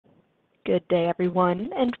Good day,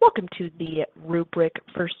 everyone, and welcome to the Rubrik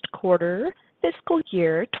First Quarter Fiscal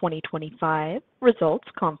Year 2025 Results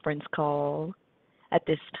Conference Call. At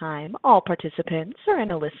this time, all participants are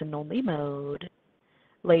in a listen-only mode.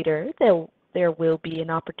 Later, there will be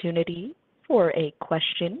an opportunity for a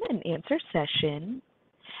question-and-answer session.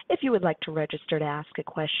 If you would like to register to ask a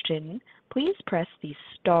question, please press the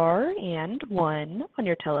star and 1 on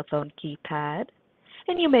your telephone keypad,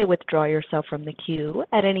 and you may withdraw yourself from the queue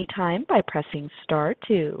at any time by pressing star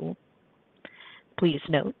 2. Please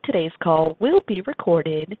note, today's call will be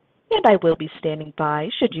recorded, and I will be standing by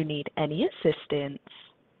should you need any assistance.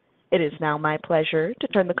 It is now my pleasure to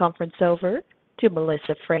turn the conference over to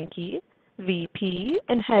Melissa Franke, VP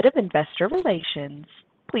and Head of Investor Relations.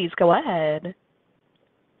 Please go ahead.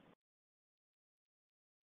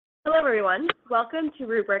 Hello, everyone. Welcome to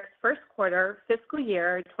Rubrik's First Quarter Fiscal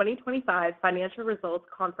Year 2025 Financial Results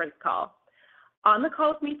Conference Call. On the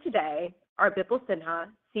call with me today are Bipul Sinha,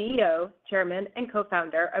 CEO, Chairman, and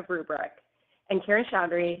Co-founder of Rubrik, and Kiran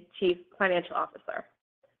Choudary, Chief Financial Officer.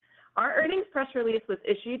 Our earnings press release was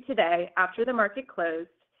issued today after the market closed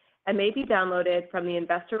and may be downloaded from the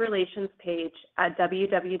Investor Relations page at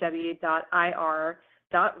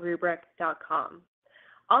www.ir.rubrik.com.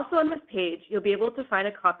 Also on this page, you'll be able to find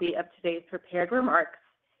a copy of today's prepared remarks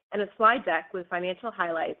and a slide deck with financial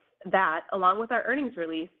highlights that, along with our earnings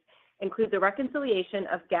release, include the reconciliation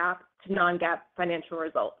of GAAP to non-GAAP financial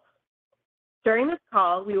results. During this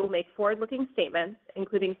call, we will make forward-looking statements,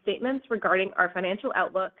 including statements regarding our financial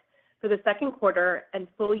outlook for the second quarter and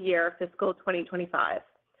full year fiscal 2025,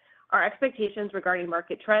 our expectations regarding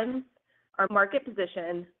market trends, our market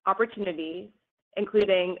position, opportunities,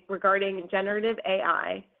 including regarding generative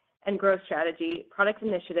AI and growth strategy, product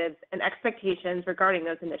initiatives, and expectations regarding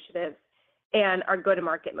those initiatives, and our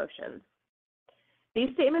go-to-market motions.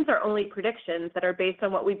 These statements are only predictions that are based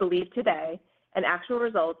on what we believe today, and actual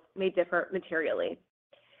results may differ materially.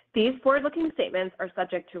 These forward-looking statements are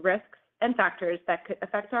subject to risks and factors that could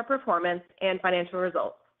affect our performance and financial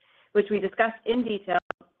results, which we discuss in detail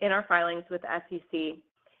in our filings with the SEC,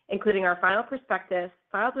 including our final prospectus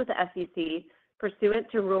filed with the SEC pursuant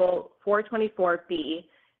to Rule 424(b),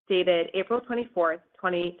 dated April 24,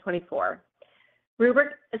 2024.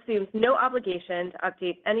 Rubrik assumes no obligation to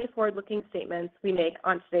update any forward-looking statements we make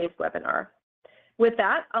on today's webinar. With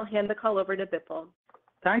that, I'll hand the call over to Bipul.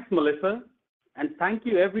 Thanks, Melissa, and thank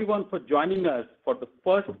you everyone for joining us for the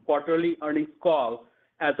first quarterly earnings call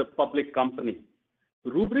as a public company.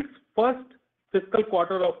 Rubrik's first fiscal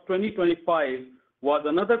quarter of 2025 was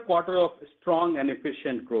another quarter of strong and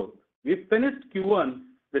efficient growth. We finished Q1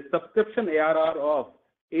 with subscription ARR of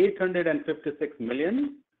 $856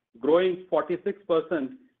 million, growing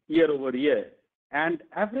 46% year over year, and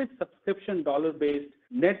average subscription dollar-based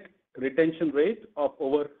net retention rate of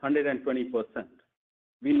over 120%.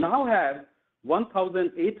 We now have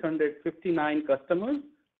 1,859 customers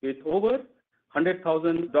with over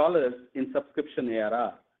 $100,000 in subscription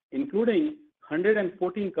ARR, including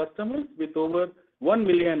 114 customers with over $1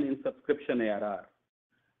 million in subscription ARR.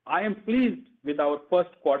 I am pleased with our first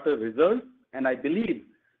quarter results, and I believe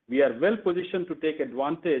we are well positioned to take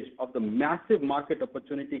advantage of the massive market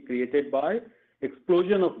opportunity created by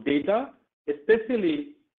explosion of data,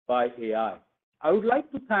 especially by AI. I would like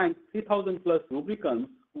to thank 3,000 plus Rubrikans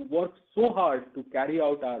who worked so hard to carry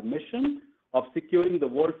out our mission of securing the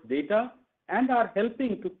world's data and are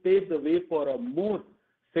helping to pave the way for a more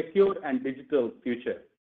secure and digital future.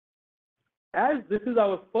 As this is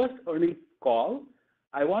our first earnings call,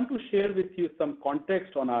 I want to share with you some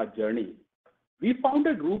context on our journey. We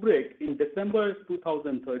founded Rubrik in December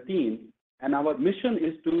 2013, and our mission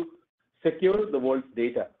is to secure the world's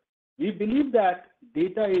data. We believe that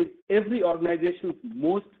data is every organization's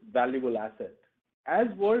most valuable asset. As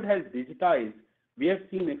the world has digitized, we have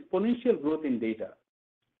seen exponential growth in data.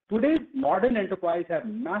 Today's modern enterprise have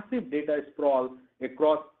massive data sprawl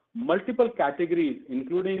across multiple categories,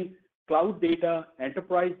 including cloud data,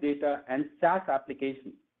 enterprise data, and SaaS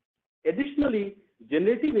applications. Additionally,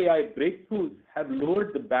 generative AI breakthroughs have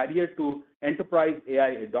lowered the barrier to enterprise AI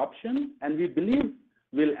adoption, and we believe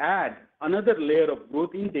will add another layer of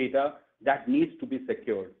growth in data that needs to be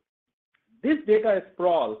secured. This data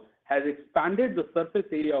sprawl has expanded the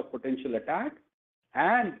surface area of potential attack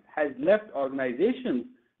and has left organizations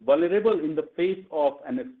vulnerable in the face of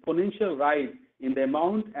an exponential rise in the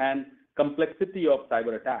amount and complexity of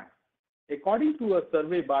cyber attacks. According to a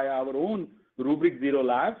survey by our own Rubrik Zero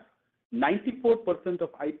Labs, 94% of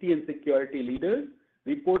IT and security leaders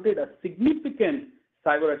reported a significant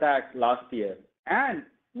cyber attack last year, and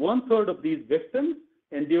one-third of these victims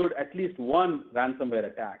endured at least one ransomware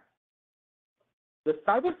attack. The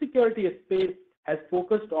cybersecurity space has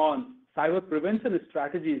focused on cyber prevention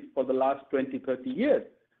strategies for the last 20, 30 years,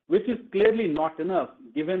 which is clearly not enough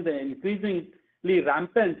given the increasingly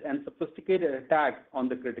rampant and sophisticated attacks on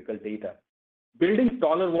the critical data. Building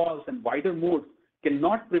taller walls and wider moats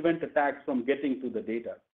cannot prevent attacks from getting to the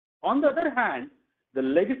data. On the other hand, the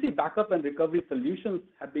legacy backup and recovery solutions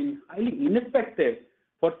have been highly ineffective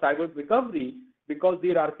for cyber recovery because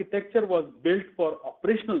their architecture was built for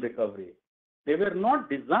operational recovery. They were not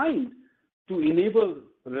designed to enable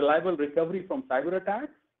reliable recovery from cyber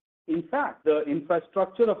attacks. In fact, the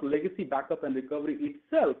infrastructure of legacy backup and recovery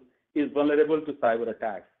itself is vulnerable to cyber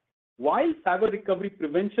attacks. While cyber recovery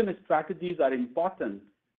prevention strategies are important,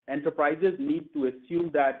 enterprises need to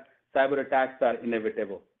assume that cyber attacks are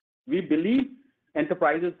inevitable. We believe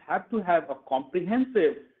enterprises have to have a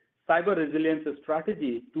comprehensive cyber resilience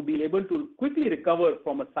strategy to be able to quickly recover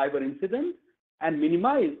from a cyber incident and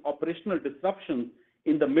minimize operational disruptions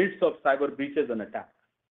in the midst of cyber breaches and attacks.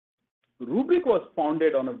 Rubrik was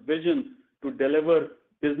founded on a vision to deliver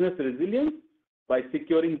business resilience by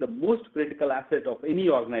securing the most critical asset of any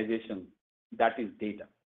organization, that is data.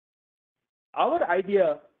 Our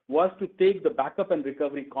idea was to take the backup and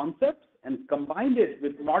recovery concepts and combine it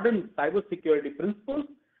with modern cybersecurity principles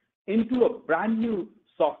into a brand new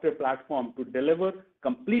software platform to deliver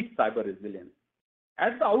complete cyber resilience.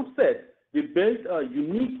 At the outset, we built a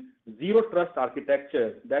unique zero trust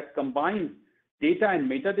architecture that combines data and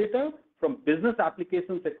metadata from business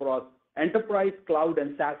applications across enterprise, cloud,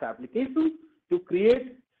 and SaaS applications to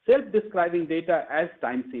create self-describing data as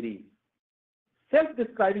time series.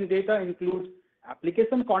 Self-describing data includes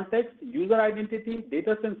application context, user identity,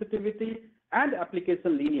 data sensitivity, and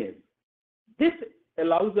application lineage. This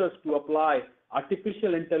allows us to apply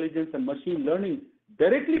artificial intelligence and machine learning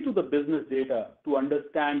directly to the business data to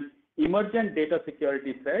understand emergent data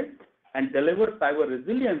security threats and deliver cyber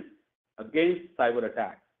resilience against cyber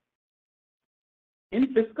attacks. In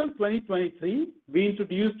fiscal 2023, we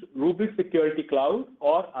introduced Rubrik Security Cloud,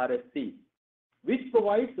 or RSC, which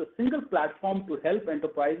provides a single platform to help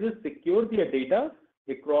enterprises secure their data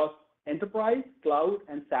across enterprise, cloud,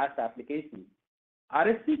 and SaaS applications.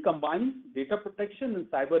 RSC combines data protection and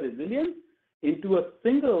cyber resilience into a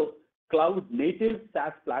single cloud-native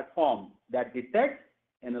SaaS platform that detects,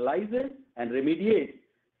 analyzes, and remediates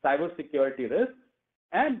cybersecurity risks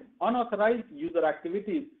and unauthorized user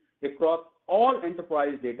activities across all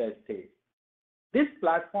enterprise data estates. This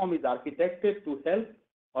platform is architected to help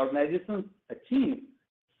organizations achieve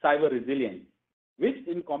cyber resilience, which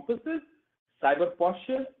encompasses cyber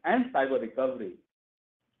posture and cyber recovery.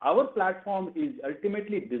 Our platform is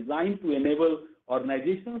ultimately designed to enable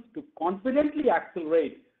organizations to confidently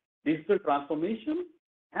accelerate digital transformation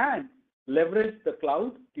and leverage the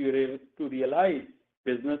cloud to realize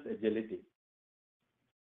business agility.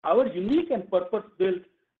 Our unique and purpose-built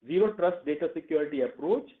zero trust data security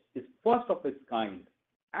approach is first of its kind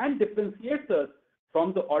and differentiates us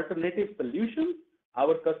from the alternative solutions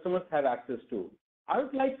our customers have access to. I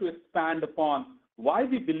would like to expand upon why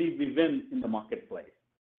we believe we win in the marketplace.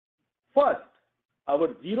 First,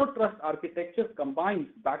 our zero trust architecture combines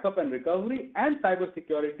backup and recovery and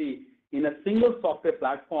cybersecurity in a single software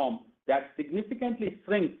platform that significantly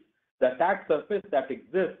shrinks the attack surface that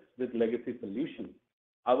exists with legacy solutions.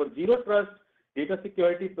 Our zero trust data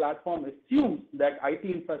security platform assumes that IT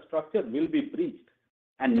infrastructure will be breached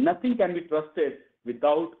and nothing can be trusted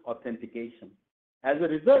without authentication. As a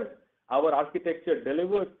result, our architecture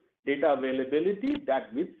delivers data availability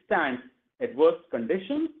that withstands adverse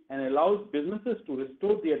conditions and allows businesses to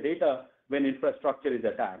restore their data when infrastructure is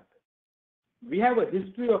attacked. We have a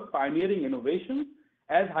history of pioneering innovation,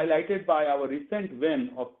 as highlighted by our recent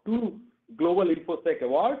win of 2 Global InfoSec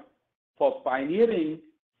Awards for pioneering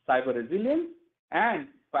cyber resilience and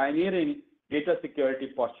pioneering data security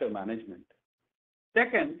posture management.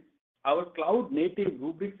 Second, our cloud-native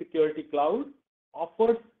Rubrik Security Cloud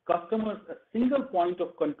offers customers a single point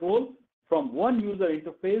of control from one user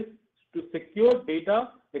interface to secure data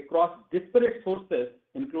across disparate sources,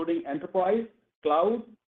 including enterprise, cloud,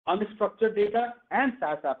 unstructured data, and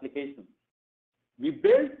SaaS applications. We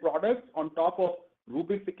build products on top of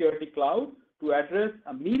Rubrik Security Cloud to address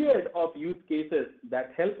a myriad of use cases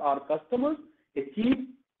that help our customers achieve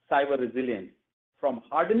cyber resilience, from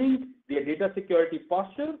hardening their data security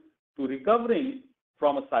posture to recovering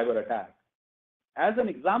from a cyber attack. As an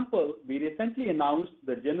example, we recently announced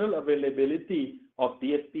the general availability of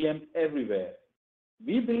DSPM everywhere.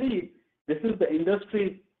 We believe this is the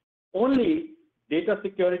industry's only data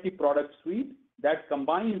security product suite that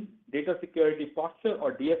combines data security posture,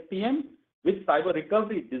 or DSPM, with cyber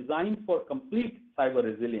recovery designed for complete cyber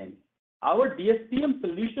resilience. Our DSPM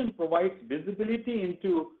solution provides visibility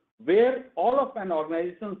into where all of an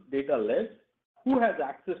organization's data lives, who has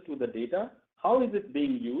access to the data, how is it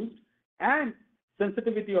being used, and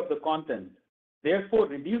sensitivity of the content, therefore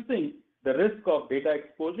reducing the risk of data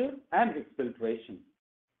exposure and exfiltration.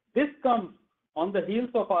 This comes on the heels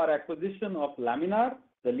of our acquisition of Laminar,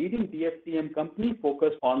 the leading DSPM company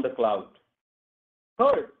focused on the cloud.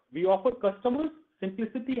 Third, we offer customers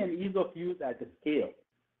simplicity and ease of use at a scale.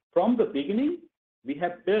 From the beginning, we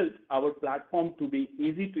have built our platform to be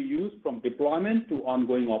easy to use from deployment to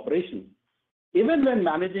ongoing operations, even when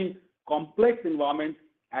managing complex environments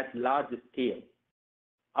at large scale.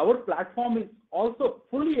 Our platform is also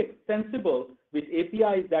fully extensible with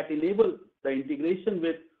APIs that enable the integration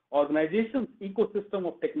with organizations' ecosystem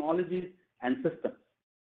of technologies and systems.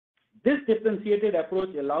 This differentiated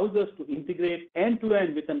approach allows us to integrate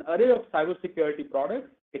end-to-end with an array of cybersecurity products,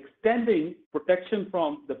 extending protection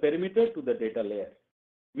from the perimeter to the data layer.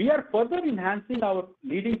 We are further enhancing our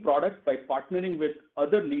leading products by partnering with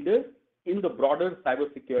other leaders in the broader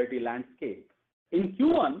cybersecurity landscape. In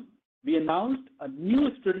Q1, we announced a new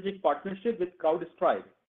strategic partnership with CrowdStrike,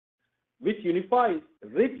 which unifies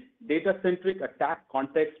rich data-centric attack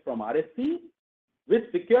context from RSC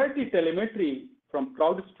with security telemetry from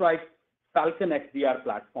CrowdStrike's Falcon XDR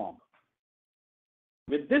platform.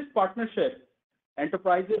 With this partnership,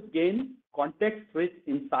 enterprises gain context-rich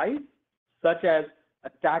insights such as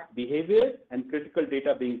attack behavior and critical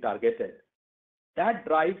data being targeted. That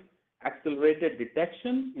drives accelerated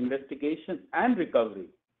detection, investigation, and recovery.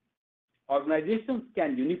 Organizations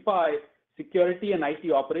can unify security and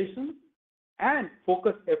IT operations and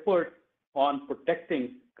focus efforts on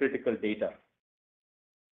protecting critical data.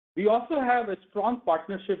 We also have a strong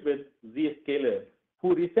partnership with Zscaler,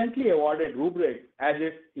 who recently awarded Rubrik as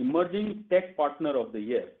its Emerging Tech Partner of the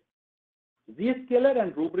Year. Zscaler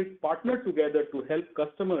and Rubrik partner together to help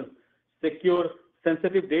customers secure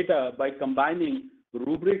sensitive data by combining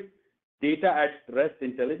Rubrik's data at rest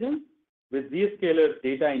intelligence with Zscaler's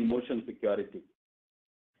data in motion security.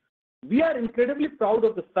 We are incredibly proud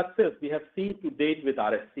of the success we have seen to date with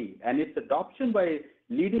RSC and its adoption by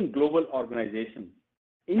leading global organizations.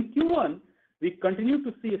 In Q1, we continue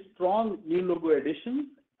to see a strong new logo additions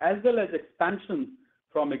as well as expansions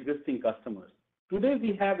from existing customers. Today,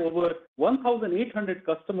 we have over 1,800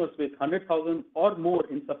 customers with 100,000 or more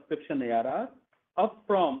in subscription ARR, up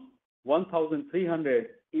from 1,300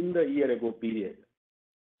 in the year-ago period.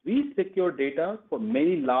 We secure data for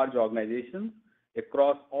many large organizations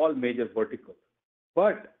across all major verticals,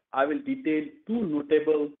 but I will detail two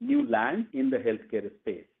notable new lands in the healthcare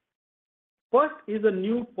space. First is a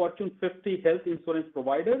new Fortune 50 health insurance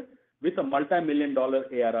provider with a multi-million-dollar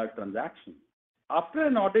ARR transaction. After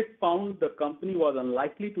an audit found the company was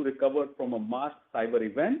unlikely to recover from a mass cyber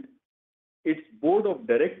event, its board of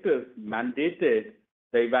directors mandated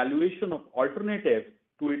the evaluation of alternatives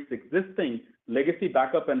to its existing legacy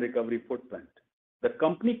backup and recovery footprint. The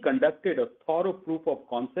company conducted a thorough proof of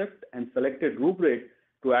concept and selected Rubrik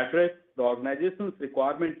to address the organization's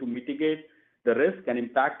requirement to mitigate the risk and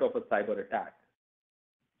impact of a cyber attack.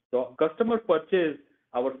 The customer purchased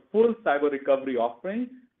our full cyber recovery offering,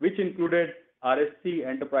 which included RSC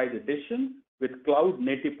Enterprise Edition with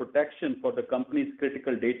cloud-native protection for the company's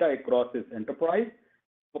critical data across its enterprise,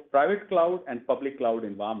 for private cloud and public cloud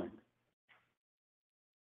environments.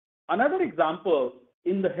 Another example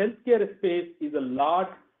in the healthcare space is a large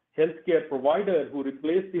healthcare provider who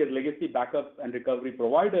replaced their legacy backup and recovery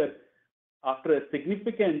provider after a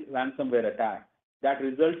significant ransomware attack that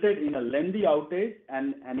resulted in a lengthy outage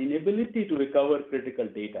and an inability to recover critical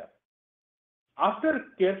data. After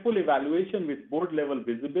careful evaluation with board-level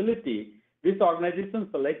visibility, this organization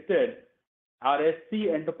selected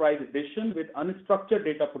RSC Enterprise Edition with unstructured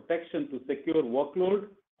data protection to secure workloads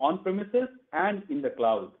on-premises and in the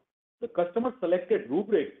cloud. The customer selected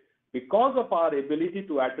Rubrik because of our ability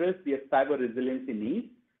to address their cyber resiliency needs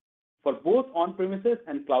for both on-premises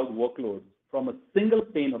and cloud workloads from a single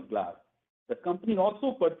pane of glass. The company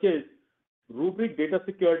also purchased Rubrik Data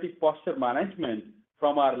Security Posture Management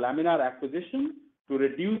from our Laminar acquisition to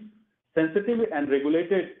reduce sensitive and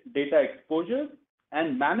regulated data exposure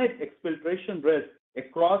and manage exfiltration risk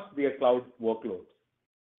across their cloud workloads.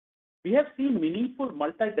 We have seen meaningful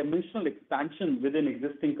multi-dimensional expansion within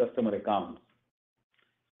existing customer accounts.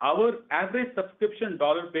 Our average subscription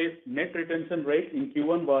dollar-based net retention rate in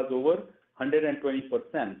Q1 was over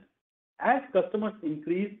 120%. As customers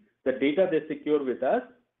increase the data they secure with us,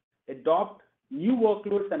 adopt new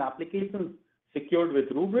workloads and applications secured with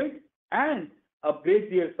Rubrik, and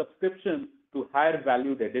upgrade their subscription to higher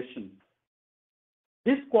valued editions.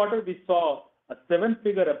 This quarter, we saw a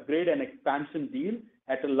seven-figure upgrade and expansion deal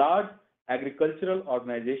at a large agricultural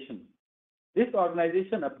organization. This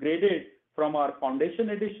organization upgraded from our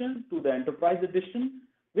Foundation Edition to the Enterprise Edition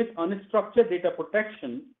with unstructured data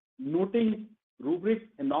protection, noting Rubrik's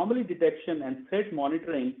anomaly detection and threat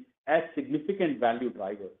monitoring as significant value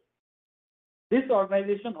drivers. This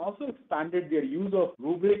organization also expanded their use of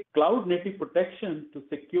Rubrik Cloud Native Protection to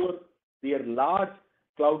secure their large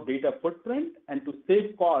cloud data footprint and to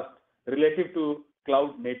save costs relative to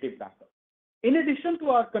cloud native backup. In addition to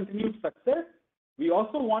our continued success, we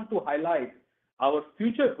also want to highlight our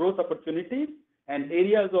future growth opportunities and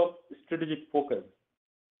areas of strategic focus.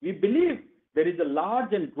 We believe there is a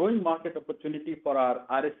large and growing market opportunity for our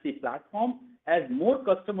RSC platform as more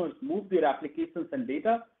customers move their applications and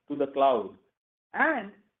data to the cloud,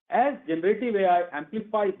 and as generative AI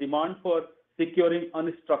amplifies demand for securing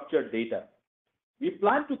unstructured data. We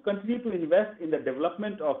plan to continue to invest in the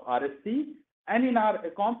development of RSC and in our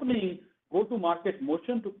accompanying go-to-market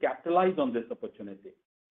motion to capitalize on this opportunity.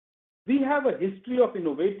 We have a history of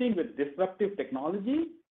innovating with disruptive technology,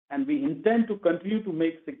 and we intend to continue to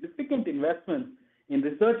make significant investments in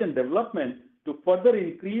research and development to further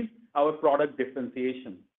increase our product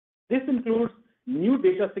differentiation. This includes new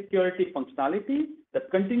data security functionality, the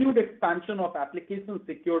continued expansion of applications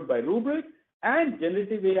secured by Rubrik, and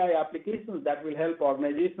generative AI applications that will help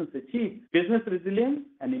organizations achieve business resilience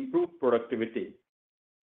and improve productivity.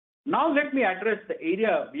 Now let me address the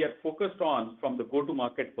area we are focused on from the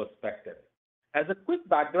go-to-market perspective. As a quick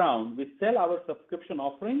background, we sell our subscription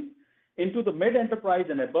offerings into the mid-enterprise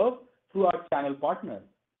and above through our channel partners.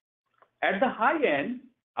 At the high end,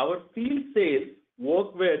 our field sales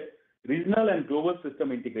work with regional and global system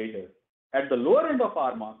integrators. At the lower end of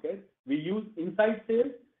our market, we use inside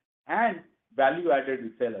sales and value-added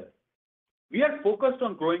resellers. We are focused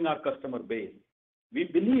on growing our customer base. We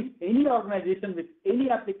believe any organization with any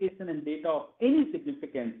application and data of any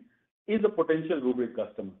significance is a potential Rubrik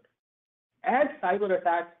customer. As cyber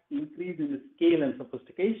attacks increase in scale and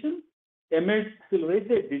sophistication, amid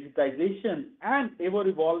accelerated digitization and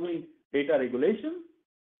ever-evolving data regulations,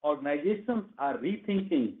 organizations are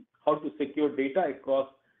rethinking how to secure data across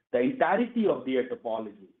the entirety of their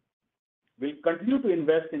topology. We'll continue to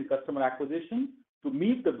invest in customer acquisition to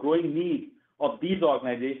meet the growing needs of these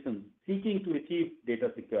organizations seeking to achieve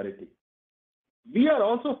data security. We are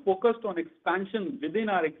also focused on expansion within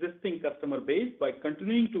our existing customer base by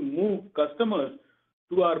continuing to move customers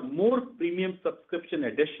to our more premium subscription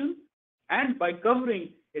edition and by covering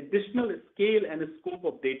additional scale and scope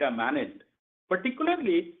of data managed,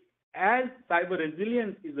 particularly as cyber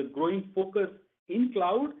resilience is a growing focus in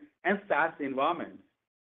cloud and SaaS environments.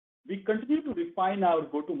 We continue to refine our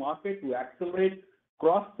go-to-market to accelerate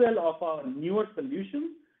cross-sell of our newer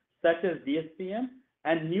solutions, such as DSPM,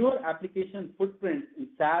 and newer application footprints in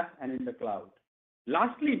SaaS and in the cloud.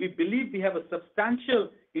 Lastly, we believe we have a substantial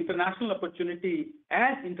international opportunity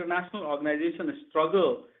as international organizations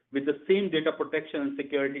struggle with the same data protection and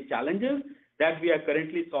security challenges that we are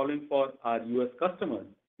currently solving for our US customers.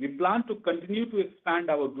 We plan to continue to expand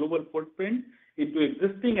our global footprint into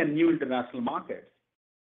existing and new international markets.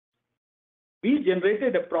 We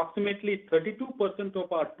generated approximately 32%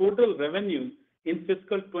 of our total revenue in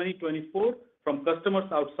fiscal 2024 from customers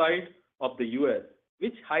outside of the US,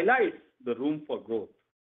 which highlights the room for growth.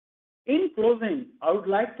 In closing, I would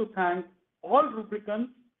like to thank all Rubrikans,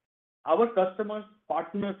 our customers,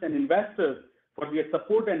 partners, and investors for their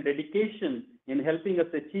support and dedication in helping us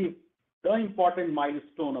achieve the important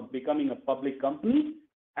milestone of becoming a public company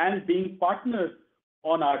and being partners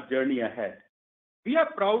on our journey ahead. We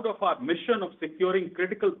are proud of our mission of securing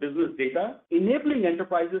critical business data, enabling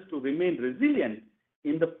enterprises to remain resilient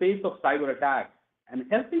in the face of cyber attacks and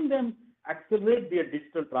helping them accelerate their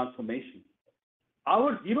digital transformation.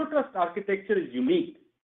 Our Zero Trust architecture is unique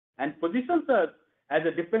and positions us as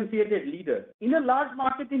a differentiated leader in a large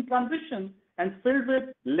market in transition and filled with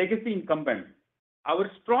legacy incumbents.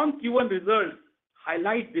 Our strong Q1 results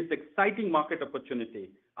highlight this exciting market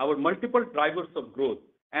opportunity, our multiple drivers of growth,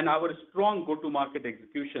 and our strong go-to-market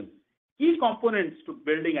execution, key components to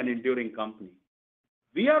building an enduring company.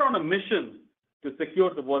 We are on a mission to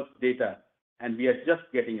secure the world's data, and we are just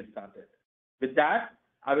getting started. With that,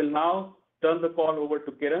 I will now turn the call over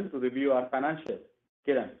to Kiran to review our financials.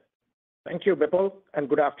 Kiran. Thank you, Bipul, and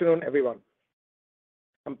good afternoon, everyone.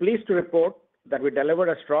 I'm pleased to report that we delivered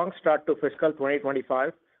a strong start to fiscal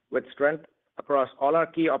 2025 with strength across all our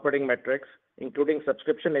key operating metrics, including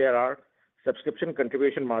subscription ARR, subscription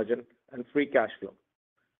contribution margin, and free cash flow.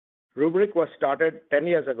 Rubrik was started 10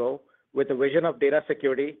 years ago with a vision of data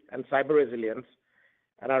security and cyber resilience,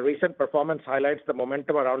 and our recent performance highlights the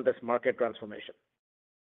momentum around this market transformation.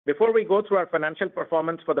 Before we go through our financial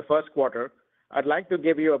performance for the first quarter, I'd like to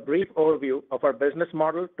give you a brief overview of our business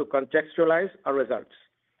model to contextualize our results.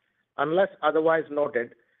 Unless otherwise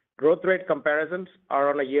noted, growth rate comparisons are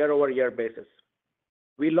on a year-over-year basis.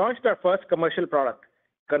 We launched our first commercial product,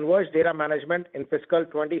 Converged Data Management, in fiscal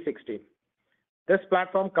 2016. This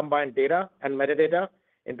platform combined data and metadata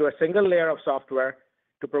into a single layer of software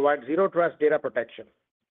to provide zero-trust data protection.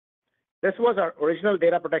 This was our original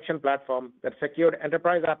data protection platform that secured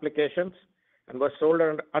enterprise applications and was sold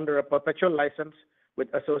under a perpetual license with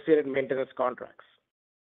associated maintenance contracts.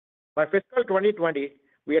 By fiscal 2020,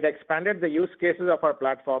 we had expanded the use cases of our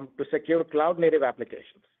platform to secure cloud-native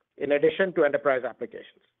applications, in addition to enterprise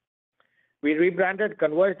applications. We rebranded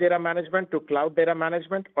Converged Data Management to Cloud Data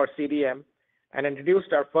Management, or CDM, and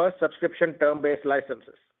introduced our first subscription term-based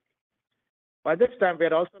licenses. By this time, we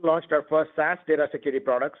had also launched our first SaaS data security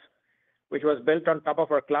products, which was built on top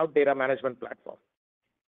of our Cloud Data Management platform.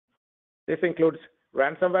 This includes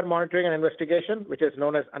ransomware monitoring and investigation, which is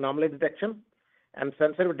known as anomaly detection, and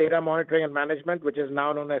sensitive data monitoring and management, which is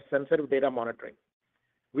now known as sensitive data monitoring.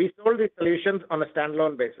 We sold these solutions on a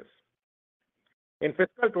standalone basis. In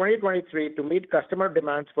fiscal 2023, to meet customer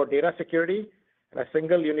demands for data security and a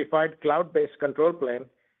single unified cloud-based control plane,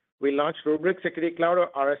 we launched Rubrik Security Cloud, or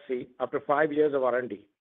RSC, after 5 years of R&D.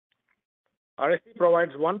 RSC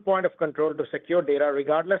provides one point of control to secure data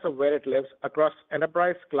regardless of where it lives across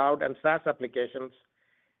enterprise, cloud, and SaaS applications,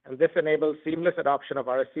 and this enables seamless adoption of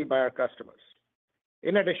RSC by our customers.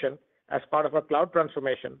 In addition, as part of our cloud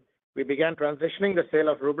transformation, we began transitioning the sale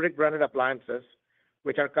of Rubrik-branded appliances,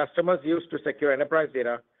 which our customers use to secure enterprise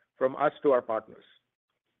data, from us to our partners.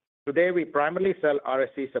 Today, we primarily sell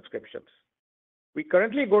RSC subscriptions. We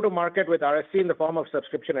currently go to market with RSC in the form of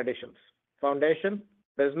subscription editions: Foundation,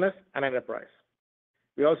 Business, and Enterprise.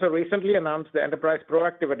 We also recently announced the Enterprise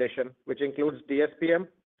Proactive Edition, which includes DSPM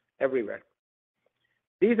everywhere.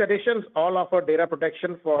 These editions all offer data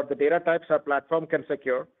protection for the data types our platform can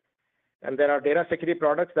secure, and there are data security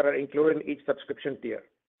products that are included in each subscription tier.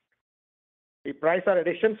 We price our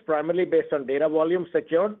editions primarily based on data volume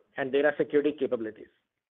secured and data security capabilities.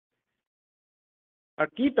 Our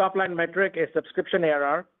key top-line metric is subscription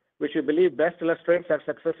ARR, which we believe best illustrates our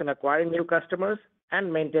success in acquiring new customers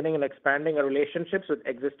and maintaining and expanding our relationships with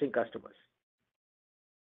existing customers.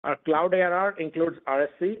 Our cloud ARR includes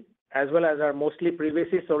RSC, as well as our mostly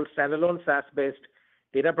previously sold standalone SaaS-based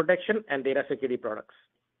data protection and data security products.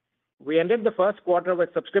 We ended the first quarter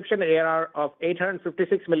with subscription ARR of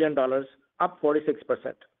 $856 million, up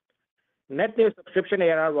 46%. Net new subscription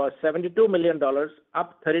ARR was $72 million,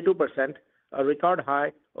 up 32%, a record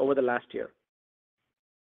high over the last year.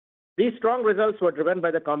 These strong results were driven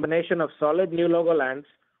by the combination of solid new logo lands,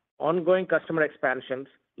 ongoing customer expansions,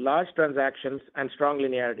 large transactions, and strong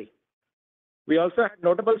linearity. We also had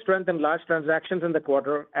notable strength in large transactions in the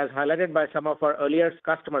quarter, as highlighted by some of our earlier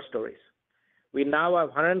customer stories. We now have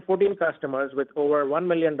 114 customers with over $1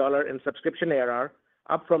 million in subscription ARR,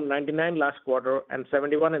 up from 99 last quarter and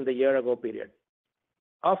 71 in the year-ago period.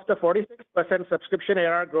 Of the 46% subscription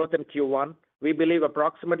ARR growth in Q1, we believe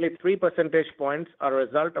approximately 3 percentage points are a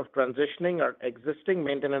result of transitioning our existing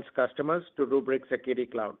maintenance customers to Rubrik Security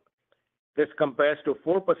Cloud. This compares to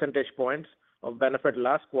 4 percentage points of benefit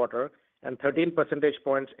last quarter and 13 percentage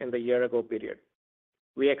points in the year-ago period.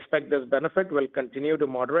 We expect this benefit will continue to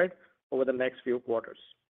moderate over the next few quarters.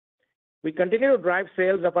 We continue to drive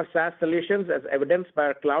sales of our SaaS solutions, as evidenced by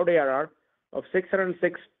our cloud ARR of $606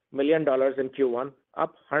 million in Q1,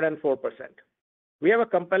 up 104%. We have a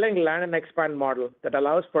compelling land and expand model that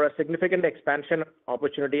allows for a significant expansion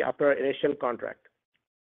opportunity after our initial contract.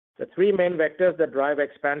 The 3 main vectors that drive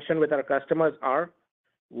expansion with our customers are: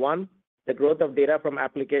 1, the growth of data from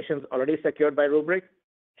applications already secured by Rubrik;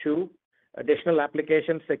 2, additional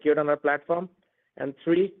applications secured on our platform; and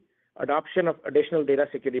 3, adoption of additional data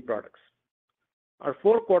security products. Our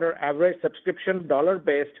 4-quarter average subscription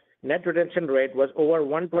dollar-based net retention rate was over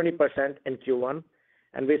 120% in Q1,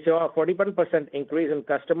 and we saw a 41% increase in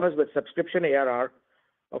customers with subscription ARR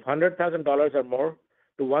of $100,000 or more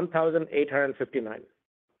to 1,859.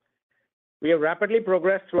 We have rapidly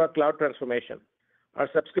progressed through our cloud transformation. Our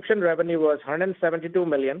subscription revenue was $172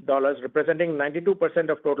 million, representing 92%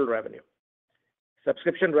 of total revenue.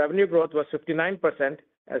 Subscription revenue growth was 59%,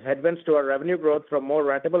 as headwinds to our revenue growth from more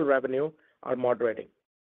ratable revenue are moderating.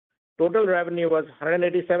 Total revenue was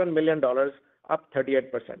 $187 million, up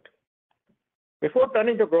 38%. Before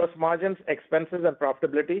turning to gross margins, expenses, and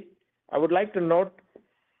profitability, I would like to note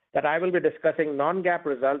that I will be discussing non-GAAP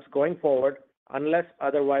results going forward unless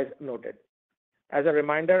otherwise noted. As a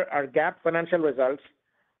reminder, our GAAP financial results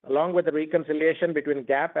along with the reconciliation between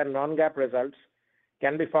GAAP and non-GAAP results,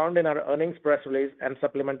 can be found in our earnings press release and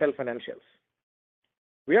supplemental financials.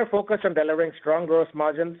 We are focused on delivering strong gross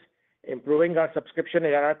margins, improving our subscription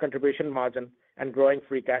ARR contribution margin, and growing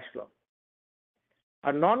free cash flow.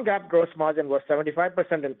 Our non-GAAP gross margin was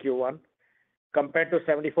 75% in Q1, compared to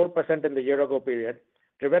 74% in the year-ago period,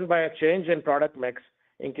 driven by a change in product mix,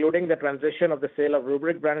 including the transition of the sale of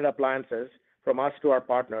Rubrik branded appliances from us to our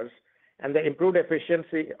partners, and the improved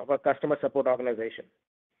efficiency of our customer support organization.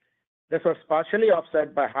 This was partially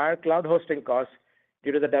offset by higher cloud hosting costs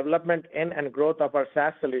due to the development in and growth of our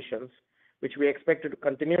SaaS solutions, which we expect to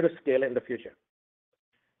continue to scale in the future.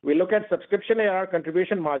 We look at subscription ARR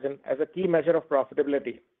contribution margin as a key measure of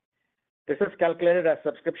profitability. This is calculated as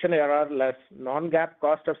subscription ARR less non-GAAP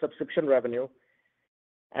cost of subscription revenue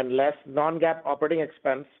and less non-GAAP operating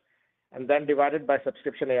expense, and then divided by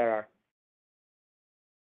subscription ARR.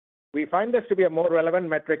 We find this to be a more relevant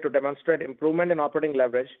metric to demonstrate improvement in operating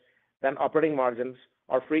leverage than operating margins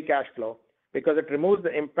or free cash flow, because it removes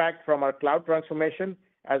the impact from our cloud transformation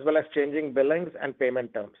as well as changing billings and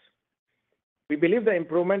payment terms. We believe the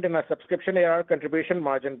improvement in our subscription ARR contribution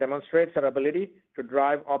margin demonstrates our ability to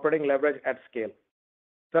drive operating leverage at scale.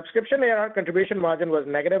 Subscription ARR contribution margin was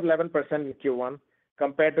negative 11% in Q1,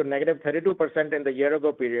 compared to negative 32% in the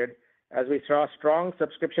year-ago period, as we saw strong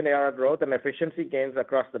subscription ARR growth and efficiency gains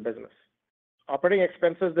across the business. Operating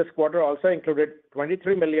expenses this quarter also included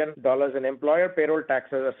 $23 million in employer payroll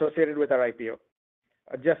taxes associated with our IPO.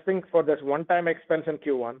 Adjusting for this one-time expense in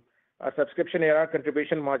Q1, our subscription ARR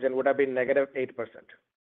contribution margin would have been negative 8%.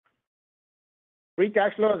 Free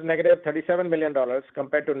cash flow is negative $37 million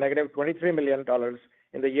compared to negative $23 million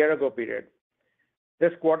in the year-ago period.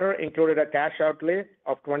 This quarter included a cash outlay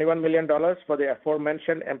of $21 million for the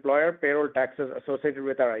aforementioned employer payroll taxes associated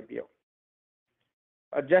with our IPO.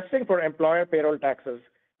 Adjusting for employer payroll taxes,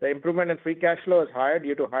 the improvement in free cash flow is higher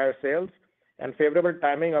due to higher sales and favorable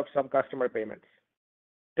timing of some customer payments.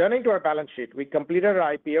 Turning to our balance sheet, we completed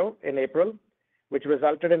our IPO in April, which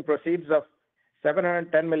resulted in proceeds of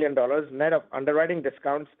 $710 million net of underwriting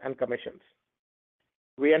discounts and commissions.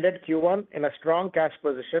 We ended Q1 in a strong cash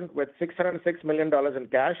position with $606 million in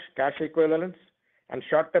cash, cash equivalents, and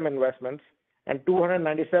short-term investments, and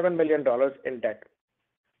 $297 million in debt.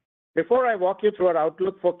 Before I walk you through our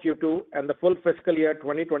outlook for Q2 and the full fiscal year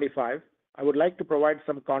 2025, I would like to provide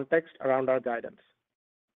some context around our guidance.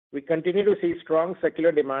 We continue to see strong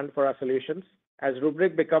secular demand for our solutions. As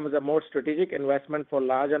Rubrik becomes a more strategic investment for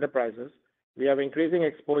large enterprises, we have increasing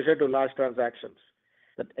exposure to large transactions,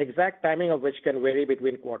 the exact timing of which can vary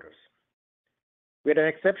between quarters. We had an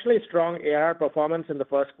exceptionally strong ARR performance in the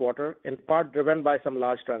first quarter, in part driven by some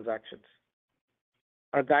large transactions.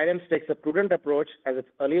 Our guidance takes a prudent approach as it's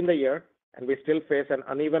early in the year, and we still face an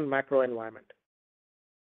uneven macro environment.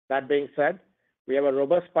 That being said, we have a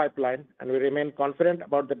robust pipeline, and we remain confident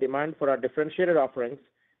about the demand for our differentiated offerings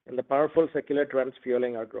and the powerful secular trends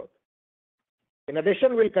fueling our growth. In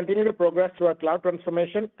addition, we'll continue to progress through our cloud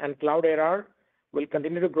transformation, and cloud ARR will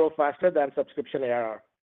continue to grow faster than subscription ARR.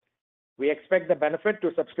 We expect the benefit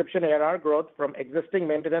to subscription ARR growth from existing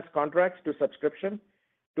maintenance contracts to subscription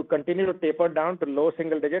to continue to taper down to low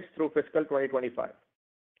single digits through fiscal 2025.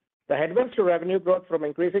 The headwinds to revenue growth from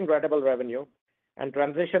increasing ratable revenue and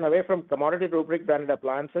transition away from commodity Rubrik branded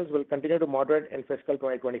appliances will continue to moderate in fiscal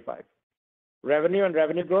 2025. Revenue and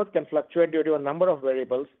revenue growth can fluctuate due to a number of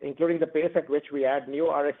variables, including the pace at which we add new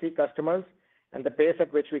RSC customers and the pace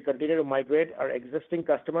at which we continue to migrate our existing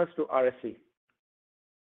customers to RSC.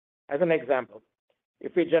 As an example,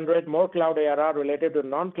 if we generate more cloud ARR related to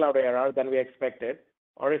non-cloud ARR than we expected,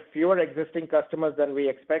 or if fewer existing customers than we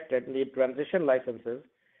expected need transition licenses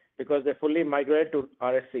because they fully migrate to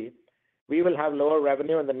RSC, we will have lower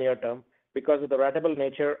revenue in the near term because of the ratable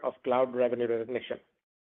nature of cloud revenue recognition.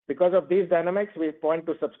 Because of these dynamics, we point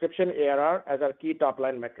to subscription ARR as our key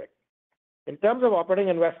top-line metric. In terms of operating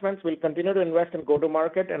investments, we'll continue to invest in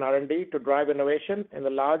go-to-market and R&D to drive innovation in the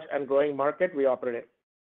large and growing market we operate in.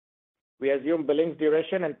 We assume billings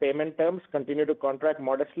duration and payment terms continue to contract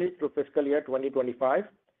modestly through fiscal year 2025,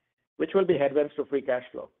 which will be headwinds to free cash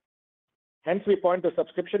flow. Hence, we point to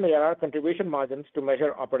subscription ARR contribution margins to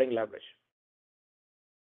measure operating leverage.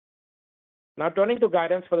 Now, turning to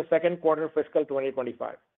guidance for the second quarter of fiscal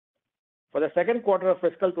 2025. For the second quarter of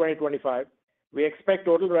fiscal 2025, we expect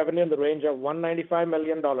total revenue in the range of $195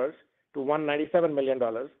 million to $197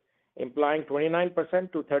 million, implying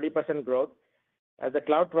 29% to 30% growth as the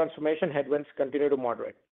cloud transformation headwinds continue to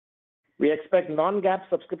moderate. We expect non-GAAP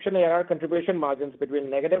subscription ARR contribution margins between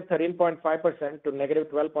negative 13.5% to negative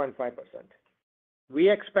 12.5%. We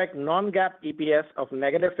expect non-GAAP EPS of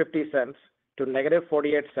negative $0.50 to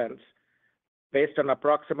 -$0.48, based on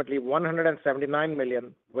approximately 179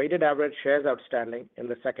 million weighted average shares outstanding in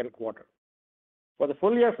the second quarter. For the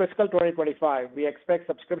full year fiscal 2025, we expect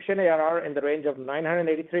subscription ARR in the range of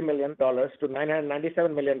 $983 million to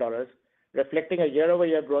 $997 million, reflecting a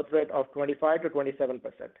year-over-year growth rate of 25 to 27%.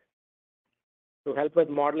 To help with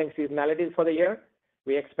modeling seasonality for the year,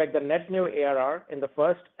 we expect the net new ARR in the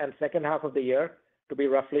first and second half of the year to be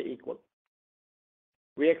roughly equal.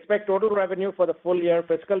 We expect total revenue for the full year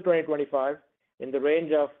fiscal 2025 in the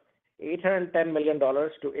range of $810 million to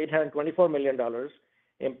 $824 million,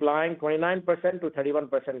 implying 29% to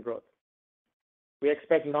 31% growth. We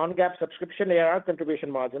expect non-GAAP subscription ARR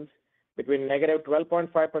contribution margins between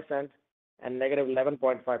 -12.5% and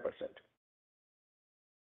 -11.5%.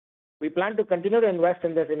 We plan to continue to invest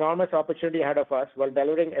in this enormous opportunity ahead of us while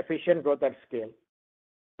delivering efficient growth at scale.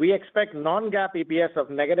 We expect non-GAAP EPS of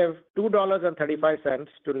 -$2.35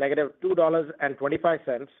 to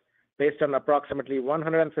 -$2.25, based on approximately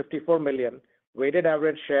 154 million weighted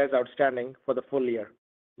average shares outstanding for the full year.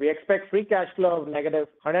 We expect free cash flow of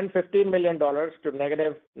 -$115 million to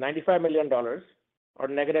 -$95 million, or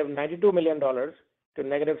 -$92 million to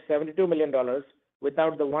 -$72 million,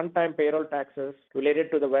 without the one-time payroll taxes related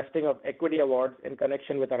to the vesting of equity awards in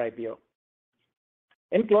connection with our IPO.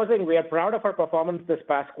 In closing, we are proud of our performance this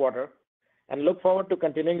past quarter and look forward to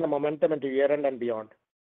continuing the momentum into year-end and beyond.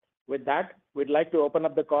 With that, we'd like to open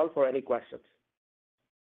up the call for any questions.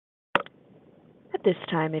 At this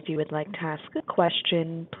time, if you would like to ask a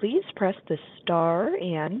question, please press the star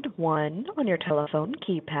and 1 on your telephone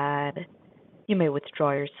keypad. You may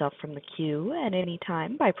withdraw yourself from the queue at any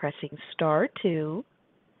time by pressing star 2.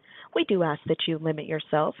 We do ask that you limit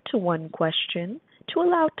yourself to one question to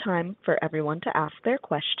allow time for everyone to ask their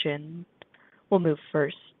question. We'll move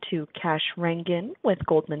first to Kash Rangan with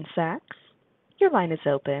Goldman Sachs. Your line is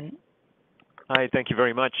open. Hi, thank you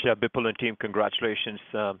very much, Bipul and team. Congratulations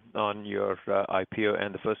on your IPO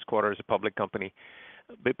and the first quarter as a public company.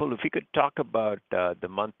 Bipul, if you could talk about the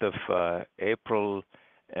month of April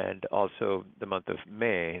and also the month of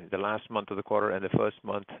May, the last month of the quarter and the first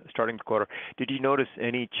month starting the quarter, did you notice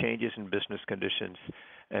any changes in business conditions?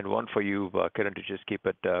 And one for you, Kiran, to just keep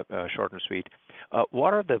it short and sweet.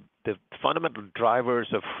 What are the fundamental drivers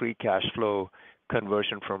of free cash flow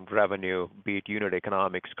conversion from revenue, be it unit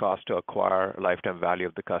economics, cost to acquire, lifetime value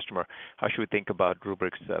of the customer? How should we think about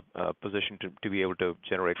Rubrik's position to be able to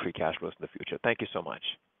generate free cash flows in the future? Thank you so much.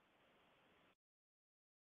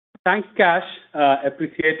 Thanks, Kash.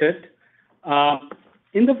 Appreciate it.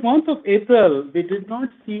 In the month of April, we did not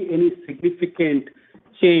see any significant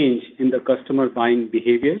change in the customer buying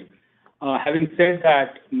behavior. Having said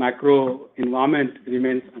that, macro environment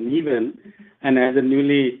remains uneven, and as a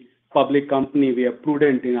newly public company, we are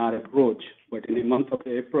prudent in our approach. But in the month of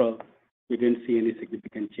April, we didn't see any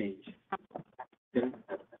significant change. Yeah.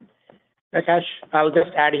 Hey, Kash, I'll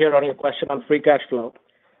just add here on your question on free cash flow.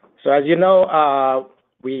 So as you know,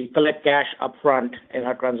 we collect cash upfront in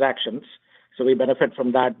our transactions, so we benefit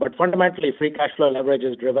from that. But fundamentally, free cash flow leverage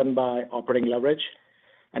is driven by operating leverage.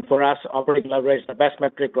 And for us, operating leverage, the best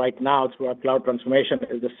metric right now through our cloud transformation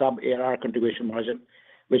is the sub-ARR contribution margin,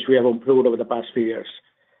 which we have improved over the past few years.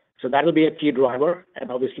 So that will be a key driver.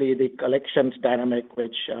 And obviously, the collections dynamic,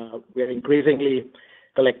 which we are increasingly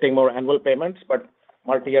collecting more annual payments, but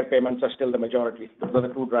multi-year payments are still the majority. Those are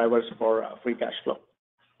the two drivers for free cash flow.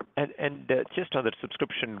 And just on the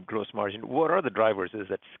subscription gross margin, what are the drivers? Is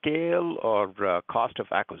it scale or cost of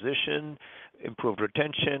acquisition, improved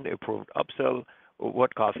retention, improved upsell?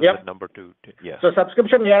 What causes that number to yeah? So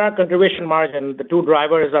subscription ARR contribution margin, the two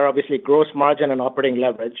drivers are obviously gross margin and operating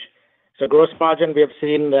leverage. So gross margin, we have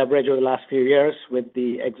seen leverage over the last few years with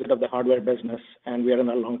the exit of the hardware business, and we are in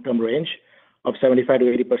a long-term range of 75 to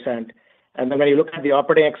 80%. And then when you look at the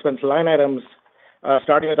operating expense line items,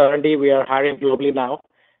 starting with R&D, we are hiring globally now,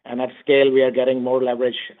 and at scale, we are getting more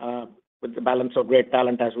leverage with the balance of great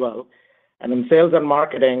talent as well. And in sales and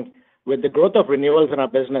marketing, with the growth of renewals in our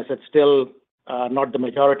business, it's still not the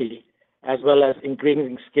majority, as well as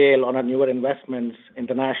increasing scale on our newer investments,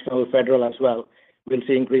 international, federal as well. We'll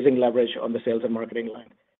see increasing leverage on the sales and marketing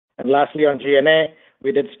line. And lastly, on G&A,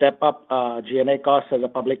 we did step up G&A costs as a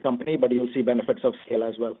public company, but you'll see benefits of scale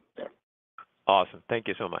as well there. Awesome. Thank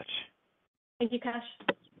you so much. Thank you, Kash.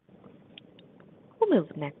 We'll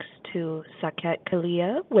move next to Saket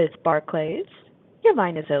Kalia with Barclays. Your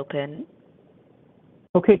line is open.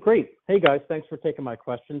 Okay, great. Hey, guys, thanks for taking my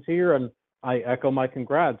questions here, and I echo my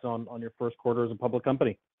congrats on your first quarter as a public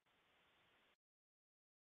company.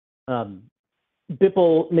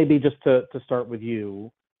 Bipul, maybe just to start with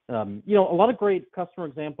you, a lot of great customer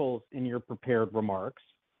examples in your prepared remarks.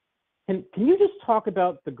 Can you just talk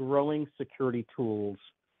about the growing security tools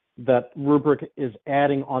that Rubrik is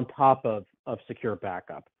adding on top of secure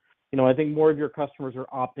backup? You know, I think more of your customers are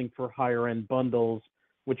opting for higher end bundles,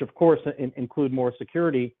 which of course include more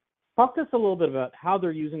security. Talk to us a little bit about how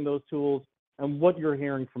they're using those tools and what you're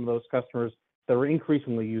hearing from those customers that are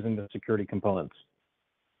increasingly using the security components.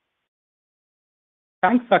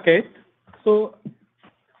 Thanks, Saket. So,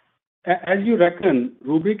 as you reckon,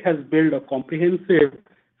 Rubrik has built a comprehensive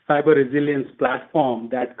cyber resilience platform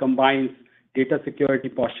that combines data security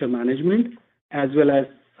posture management as well as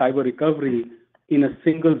cyber recovery in a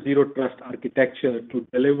single zero trust architecture to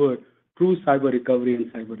deliver true cyber recovery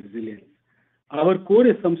and cyber resilience. Our core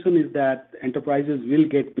assumption is that enterprises will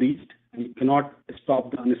get breached and you cannot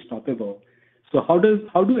stop the unstoppable. So how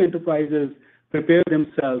do enterprises prepare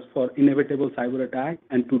themselves for inevitable cyber attack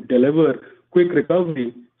and to deliver quick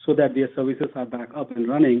recovery so that their services are back up and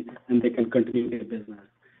running and they can continue their business?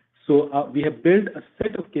 So we have built a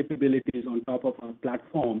set of capabilities on top of our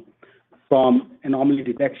platform, from anomaly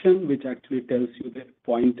detection, which actually tells you the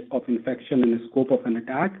point of infection and the scope of an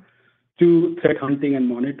attack, to threat hunting and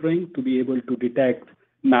monitoring to be able to detect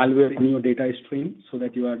malware in your data stream so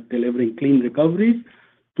that you are delivering clean recoveries,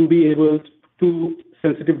 to be able to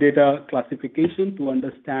sensitive data classification to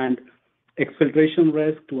understand exfiltration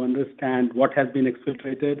risk, to understand what has been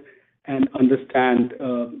exfiltrated, and understand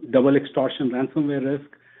double extortion ransomware risk.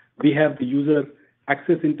 We have the user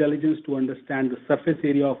access intelligence to understand the surface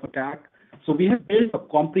area of attack. So we have built a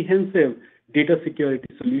comprehensive data security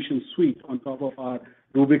solution suite on top of our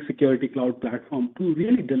Rubrik Security Cloud platform to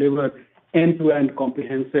really deliver end-to-end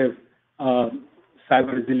comprehensive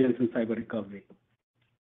cyber resilience and cyber recovery.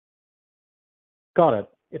 Got it.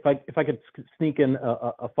 If I could sneak in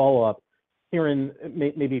a follow-up, Kiran,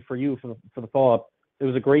 maybe for you for the follow-up, there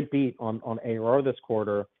was a great beat on ARR this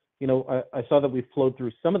quarter. You know, I saw that we flowed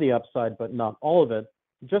through some of the upside, but not all of it.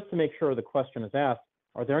 Just to make sure the question is asked,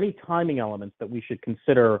 are there any timing elements that we should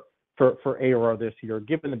consider for ARR this year,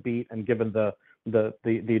 given the beat and given the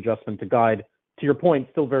adjustment to guide? To your point,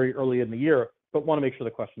 still very early in the year, but want to make sure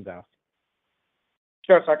the question's asked.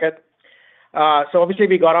 Sure, Saket. So obviously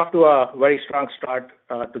we got off to a very strong start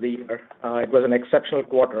to the year. It was an exceptional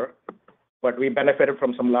quarter, but we benefited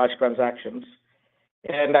from some large transactions.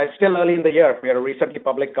 And it's still early in the year. We are a recently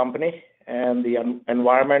public company, and the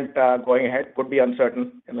environment going ahead could be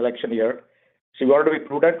uncertain in election year. So we want to be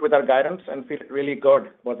prudent with our guidance and feel really good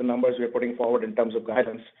about the numbers we're putting forward in terms of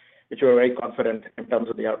guidance, which we're very confident in terms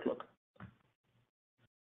of the outlook.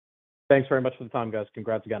 Thanks very much for the time, guys.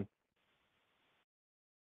 Congrats again.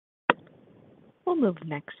 We'll move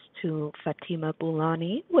next to Fatima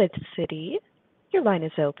Boolani with Citi. Your line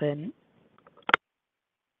is open.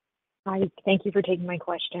 Hi, thank you for taking my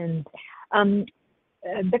questions.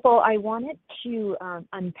 Bipul, I wanted to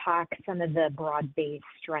unpack some of the broad-based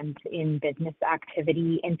strength in business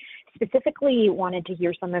activity, and specifically wanted to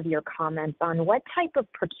hear some of your comments on what type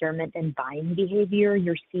of procurement and buying behavior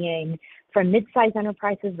you're seeing from mid-sized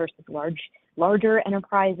enterprises versus larger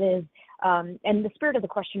enterprises. And the spirit of the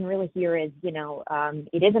question really here is, you know,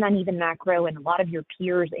 it is an uneven macro, and a lot of your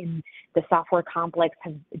peers in the software complex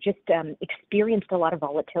have just experienced a lot of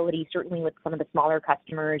volatility, certainly with some of the smaller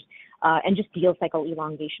customers, and just deal cycle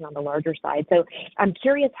elongation on the larger side. So I'm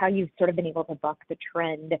curious how you've sort of been able to buck the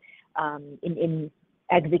trend in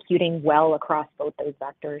executing well across both those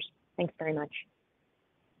vectors. Thanks very much.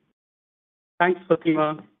 Thanks,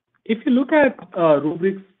 Fatima. If you look at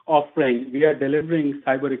Rubrik's offering, we are delivering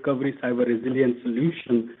cyber recovery, cyber resilience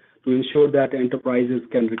solution to ensure that enterprises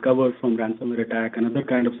can recover from ransomware attack and other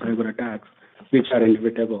kind of cyber attacks which are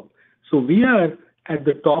inevitable. So we are at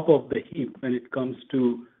the top of the heap when it comes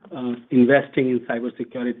to investing in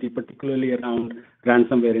cybersecurity, particularly around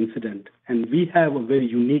ransomware incident. And we have a very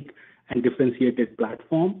unique and differentiated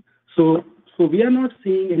platform. So we are not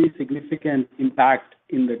seeing any significant impact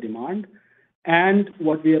in the demand. And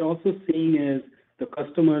what we are also seeing is the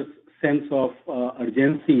customer's sense of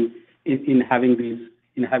urgency in having these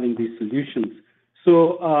solutions.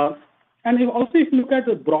 So and also if you look at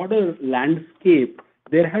the broader landscape,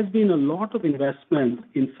 there has been a lot of investment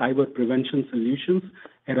in cyber prevention solutions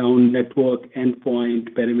around network,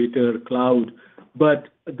 endpoint, perimeter, cloud, but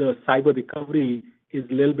the cyber recovery is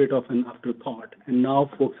a little bit of an afterthought. And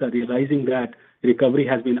now folks are realizing that recovery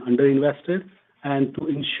has been underinvested, and to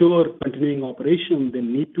ensure continuing operation, they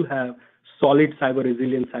need to have solid cyber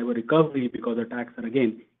resilience, cyber recovery, because attacks are,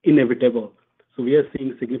 again, inevitable. So we are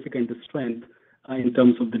seeing significant strength in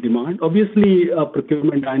terms of the demand. Obviously,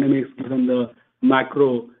 procurement dynamics, given the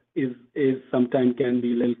macro, is sometimes can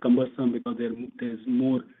be a little cumbersome because there's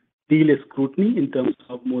more deal scrutiny in terms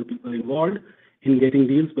of more people involved. in getting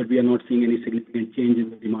deals, but we are not seeing any significant change in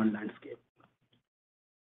the demand landscape.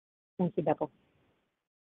 Thank you, Bipul.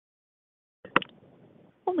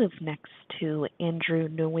 We'll move next to Andrew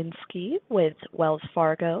Nowinski with Wells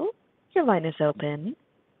Fargo. Your line is open.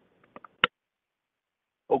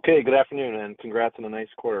 Okay, good afternoon, and congrats on a nice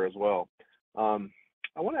quarter as well.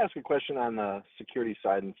 I want to ask a question on the security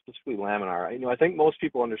side, and specifically Laminar. I think most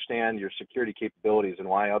people understand your security capabilities and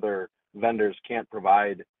why other vendors can't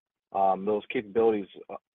provide those capabilities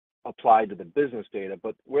applied to the business data,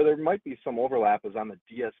 but where there might be some overlap is on the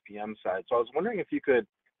DSPM side. So I was wondering if you could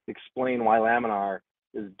explain why Laminar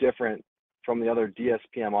is different from the other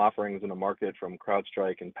DSPM offerings in the market from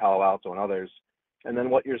CrowdStrike and Palo Alto and others, and then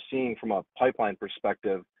what you're seeing from a pipeline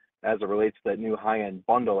perspective as it relates to that new high-end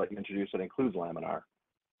bundle that you introduced that includes Laminar.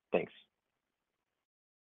 Thanks.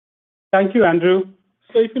 Thank you, Andrew.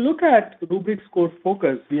 So if you look at Rubrik's core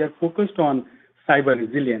focus, we are focused on cyber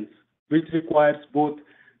resilience, which requires both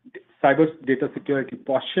cyber data security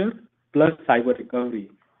posture plus cyber recovery.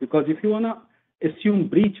 Because if you want to assume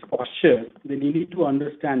breach posture, then you need to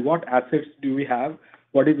understand what assets do we have,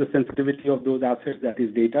 what is the sensitivity of those assets, that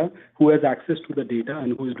is data, who has access to the data,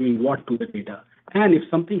 and who is doing what to the data. And if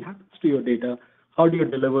something happens to your data, how do you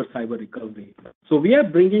deliver cyber recovery? So we are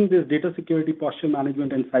bringing this data security posture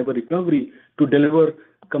management and cyber recovery to deliver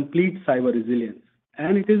complete cyber resilience.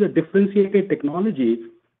 And it is a differentiated technology.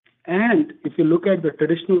 And if you look at the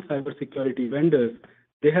traditional cybersecurity vendors,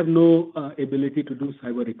 they have no ability to do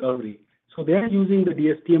cyber recovery. So they are using the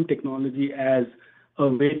DSPM technology as a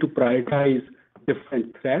way to prioritize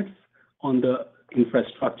different threats on the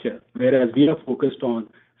infrastructure, whereas we are focused on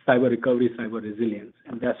cyber recovery, cyber resilience,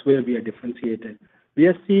 and that's where we are differentiated. We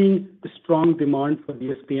are seeing strong demand for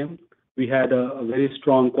DSPM. We had a very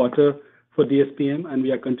strong quarter for DSPM, and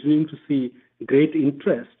we are continuing to see great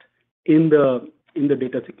interest in the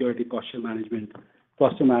data security posture management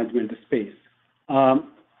space.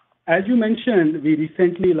 As you mentioned, we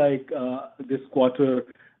recently, this quarter,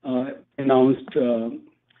 announced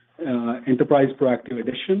Enterprise Proactive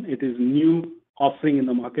Edition. It is a new offering in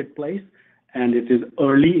the marketplace, and it is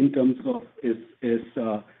early in terms of its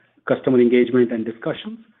customer engagement and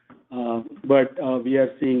discussions. But we are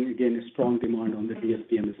seeing, again, a strong demand on the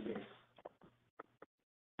DSPM space.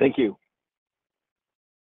 Thank you.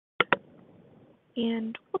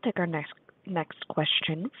 And we'll take our next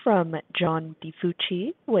question from John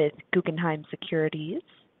DiFucci with Guggenheim Securities.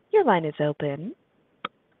 Your line is open.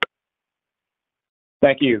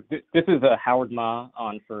 Thank you. This is Howard Ma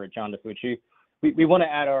on for John DiFucci. We want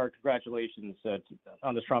to add our congratulations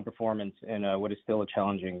on the strong performance in what is still a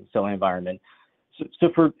challenging selling environment. So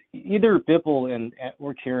for either Bipul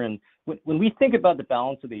or Kiran, when we think about the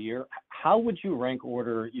balance of the year, how would you rank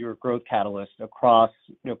order your growth catalyst across,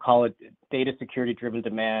 call it data security-driven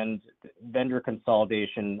demand, vendor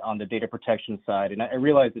consolidation on the data protection side? And I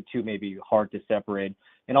realize the two may be hard to separate,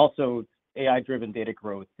 and also AI-driven data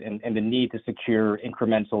growth and the need to secure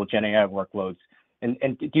incremental Gen AI workloads. And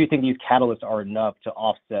do you think these catalysts are enough to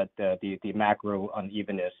offset the macro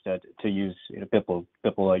unevenness, to use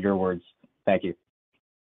Bipul, your words? Thank you.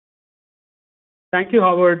 Thank you,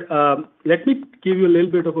 Howard. Let me give you a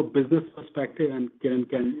little bit of a business perspective, and Kiran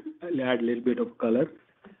can add a little bit of color.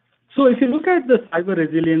 So if you look at the cyber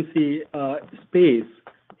resiliency space,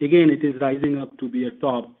 again, it is rising up to be a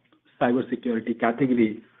top cybersecurity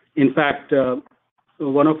category. In fact,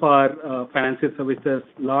 one of our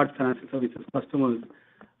large financial services customers,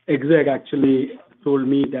 exec, actually told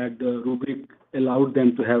me that the Rubrik allowed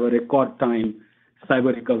them to have a record time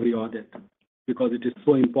cyber recovery audit, because it is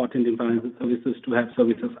so important in financial services to have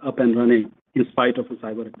services up and running in spite of a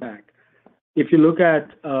cyber attack. If you look at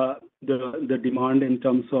the demand in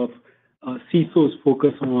terms of CISO's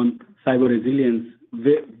focus on cyber resilience,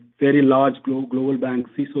 very large global bank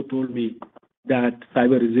CISO told me that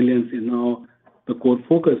cyber resilience is now the core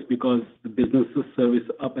focus, because the business's service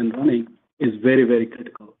up and running is very, very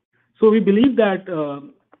critical. So we believe that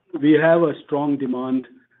we have a strong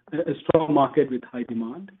market with high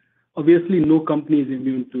demand. Obviously, no company is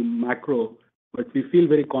immune to macro, but we feel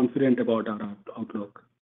very confident about our outlook.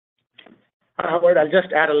 Howard, I'll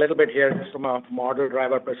just add a little bit here, just from a model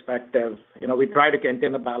driver perspective. We try to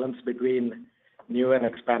maintain a balance between new and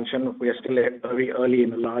expansion. We are still very early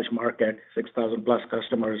in a large market, 6,000 plus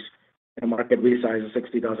customers, in a market we size of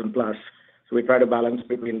 60,000 plus. So we try to balance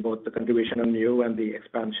between both the contribution of new and the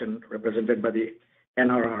expansion represented by the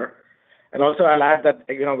NRR. And also, I'll add that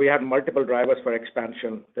we had multiple drivers for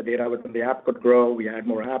expansion. The data within the app could grow. We had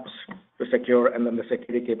more apps to secure, and then the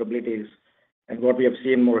security capabilities. And what we have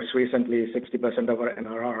seen most recently, 60% of our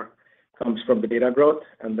NRR comes from the data growth,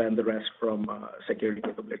 and then the rest from security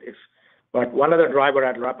capabilities. But one other driver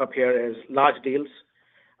I'd wrap up here is large deals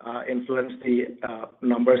influence the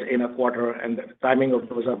numbers in a quarter, and the timing of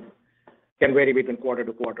those can vary between quarter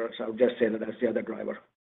to quarter. So I would just say that that's the other driver.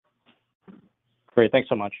 Great. Thanks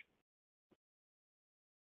so much.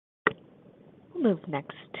 We'll move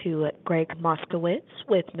next to Greg Moskowitz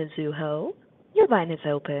with Mizuho. Your line is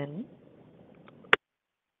open.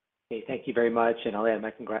 Hey, thank you very much, and I'll add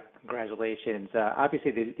my congratulations.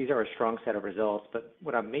 Obviously, these are a strong set of results, but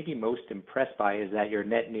what I'm maybe most impressed by is that your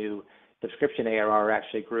net new subscription ARR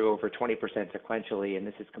actually grew over 20% sequentially, and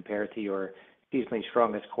this is compared to your seasonally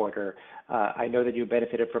strongest quarter. I know that you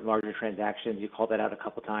benefited from larger transactions. You called that out a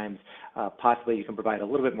couple times. Possibly you can provide a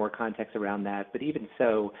little bit more context around that. But even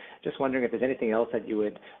so, just wondering if there's anything else that you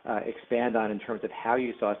would expand on in terms of how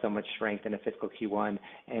you saw so much strength in a fiscal Q1,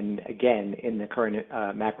 and again, in the current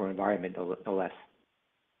macro environment, no less.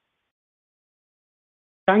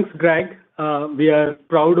 Thanks, Greg. We are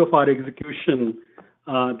proud of our execution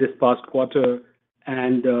this past quarter,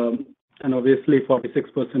 and obviously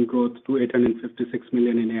 46% growth to $856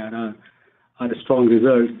 million in ARR are strong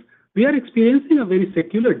results. We are experiencing a very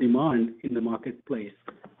secular demand in the marketplace.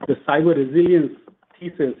 The cyber resilience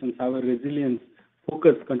thesis and cyber resilience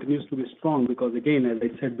focus continues to be strong because, again, as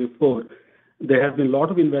I said before, there has been a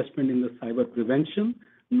lot of investment in the cyber prevention,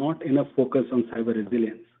 not enough focus on cyber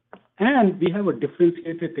resilience. And we have a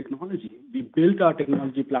differentiated technology. We built our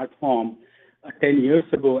technology platform 10 years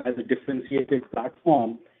ago as a differentiated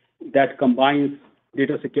platform that combines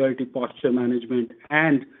data security, posture management,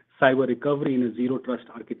 and cyber recovery in a zero trust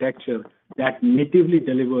architecture that natively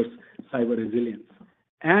delivers cyber resilience.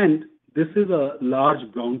 And this is a large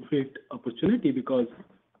brownfield opportunity because,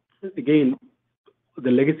 again,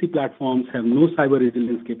 the legacy platforms have no cyber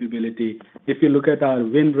resilience capability. If you look at our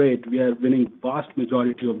win rate, we are winning vast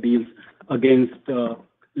majority of deals against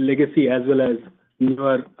legacy as well as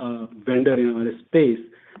newer vendor in our space.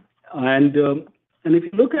 And if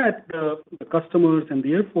you look at the customers and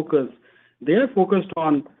their focus, they are focused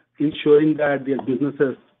on ensuring that their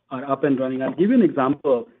businesses are up and running. I'll give you an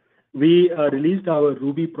example. We released our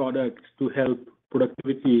Ruby product to help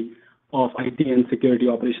productivity of IT and security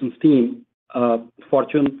operations team.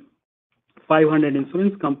 Fortune 500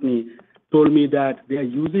 insurance company told me that they are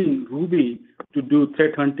using Ruby to do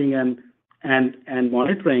threat hunting and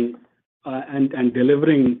monitoring and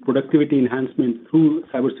delivering productivity enhancement through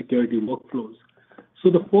cybersecurity workflows. So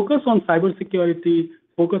the focus on cybersecurity,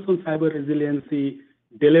 focus on cyber resiliency,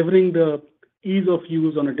 delivering the ease of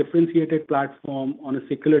use on a differentiated platform on a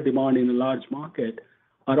secular demand in a large market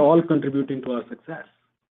are all contributing to our success.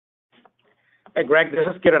 Hey, Greg, this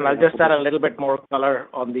is Kiran. I'll just add a little bit more color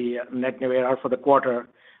on the net new ARR for the quarter.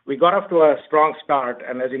 We got off to a strong start,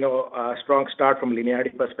 and as you know, a strong start from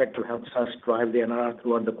linearity perspective helps us drive the NRR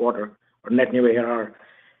throughout the quarter, or net new ARR.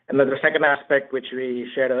 And then the second aspect, which we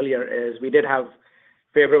shared earlier, is we did have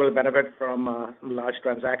favorable benefit from large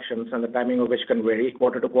transactions, and the timing of which can vary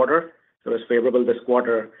quarter to quarter. So it's favorable this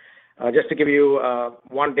quarter. Just to give you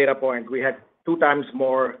one data point, we had 2 times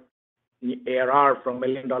more ARR from $1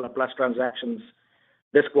 million plus transactions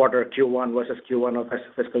this quarter, Q1 versus Q1 of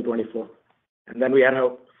fiscal 24. And then we had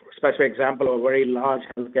a specific example of a very large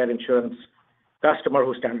healthcare insurance customer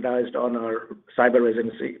who standardized on our cyber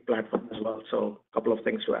resiliency platform as well. So a couple of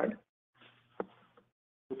things to add.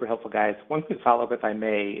 Super helpful, guys. One quick follow-up, if I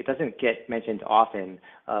may. It doesn't get mentioned often,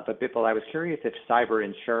 but Bipul, I was curious if cyber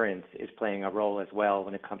insurance is playing a role as well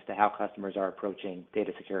when it comes to how customers are approaching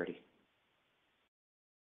data security.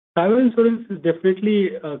 Cyber insurance is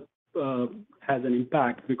definitely has an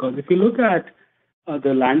impact because if you look at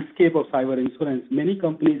the landscape of cyber insurance, many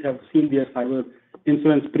companies have seen their cyber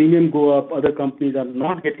insurance premium go up. Other companies are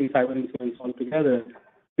not getting cyber insurance altogether.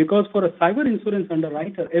 Because for a cyber insurance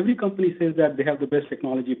underwriter, every company says that they have the best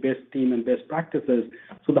technology, best team, and best practices.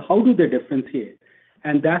 So how do they differentiate?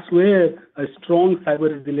 And that's where a strong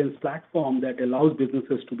cyber resilience platform that allows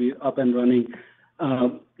businesses to be up and running,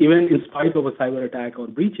 even in spite of a cyber attack or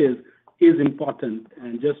breaches, is important.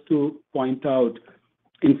 And just to point out,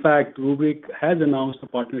 in fact, Rubrik has announced a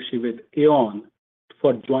partnership with Aon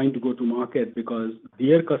for joint go-to-market because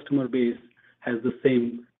their customer base has the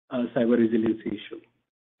same cyber resiliency issue.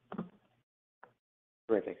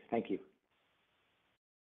 Terrific. Thank you.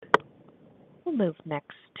 We'll move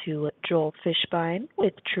next to Joel Fishbein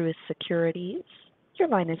with Truist Securities. Your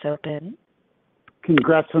line is open.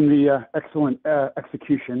 Congrats on the excellent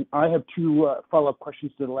execution. I have 2 follow-up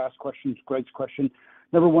questions to the last question, Greg's question.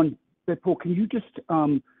 Number one, Bipul, can you just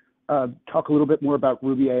talk a little bit more about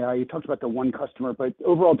Ruby AI? You talked about the one customer, but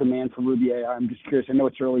overall demand for Ruby AI, I'm just curious. I know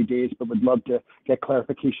it's early days, but would love to get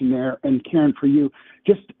clarification there. And Kiran, for you,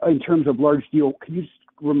 just in terms of large deal, can you just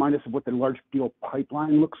remind us of what the large deal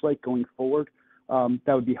pipeline looks like going forward?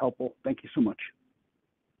 That would be helpful. Thank you so much.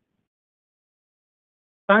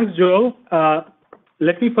 Thanks, Joe.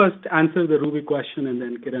 Let me first answer the Ruby question, and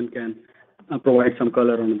then Kiran can provide some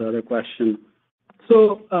color on the other question.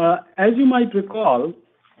 So, as you might recall,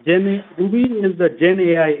 Ruby is the Gen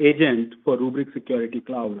AI agent for Rubrik Security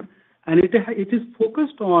Cloud, and it is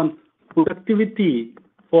focused on productivity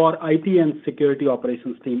for IT and security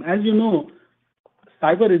operations team. As you know,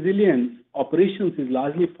 cyber resilience operations is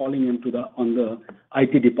largely falling on the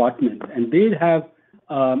IT department, and they have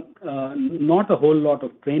not a whole lot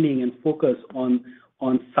of training and focus on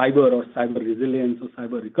cyber or cyber resilience or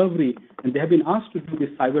cyber recovery, and they have been asked to do this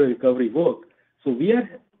cyber recovery work. So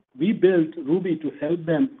we built Ruby to help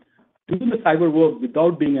them do the cyber work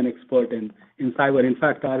without being an expert in cyber. In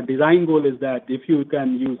fact, our design goal is that if you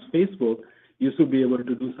can use Facebook, you should be able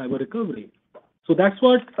to do cyber recovery. So that's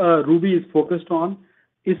what Ruby is focused on.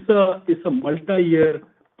 It's a multi-year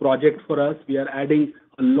project for us. We are adding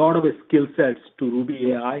a lot of skill sets to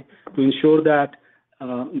Ruby AI to ensure that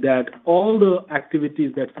all the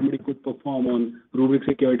activities that somebody could perform on Rubrik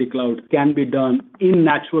Security Cloud can be done in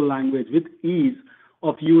natural language with ease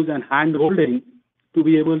of use and hand-holding to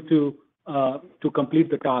be able to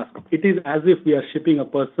complete the task. It is as if we are shipping a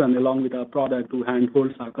person along with our product who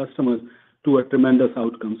handholds our customers to a tremendous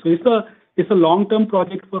outcome. So it's a long-term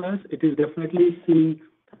project for us. It is definitely seeing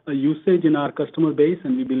a usage in our customer base,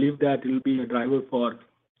 and we believe that it will be a driver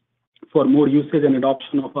for more usage and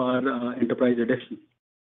adoption of our enterprise edition.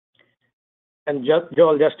 And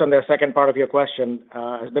Joel, just on the second part of your question,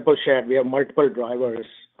 as Bipul shared, we have multiple drivers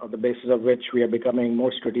on the basis of which we are becoming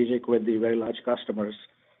more strategic with the very large customers.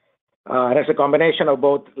 And it's a combination of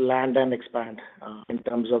both land and expand in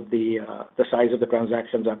terms of the size of the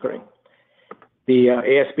transactions occurring. The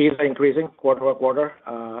ASPs are increasing quarter-over-quarter,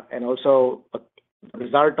 and also a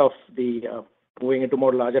result of the moving into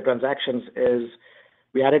more larger transactions is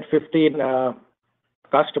we added 15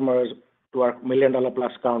 customers to our $1 million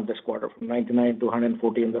plus count this quarter, from 99 to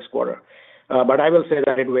 114 this quarter. But I will say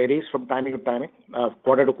that it varies from timing to timing,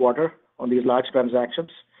 quarter to quarter on these large transactions.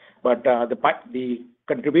 But the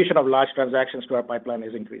contribution of large transactions to our pipeline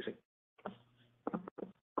is increasing.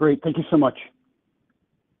 Great. Thank you so much.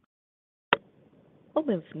 We'll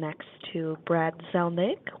move next to Brad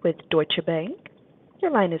Zelnick with Deutsche Bank.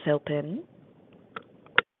 Your line is open.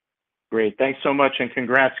 Great. Thanks so much, and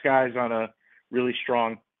congrats, guys, on a really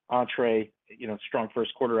strong strong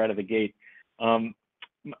first quarter out of the gate.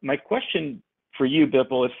 My question for you,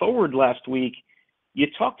 Bipul, at Forward last week, you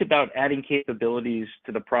talked about adding capabilities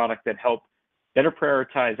to the product that help better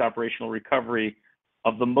prioritize operational recovery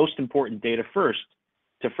of the most important data first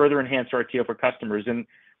to further enhance RTO for customers. And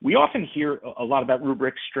we often hear a lot about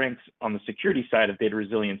Rubrik's strengths on the security side of data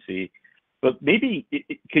resiliency, but maybe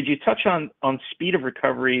could you touch on speed of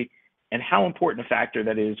recovery and how important a factor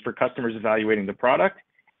that is for customers evaluating the product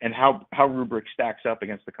and how Rubrik stacks up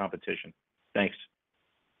against the competition? Thanks.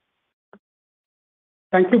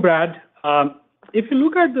 Thank you, Brad. If you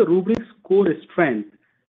look at the Rubrik's core strength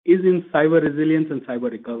is in cyber resilience and cyber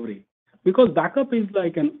recovery, because backup is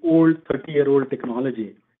like an old 30-year-old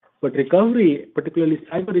technology, but recovery, particularly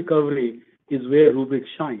cyber recovery, is where Rubrik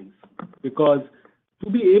shines. Because to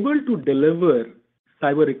be able to deliver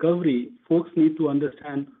cyber recovery, folks need to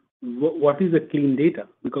understand what is a clean data.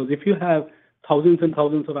 Because if you have thousands and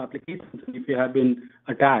thousands of applications, and if you have been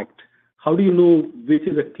attacked, how do you know which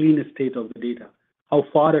is a clean state of the data? How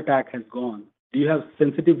far attack has gone? Do you have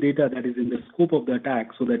sensitive data that is in the scope of the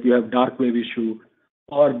attack so that you have dark web issue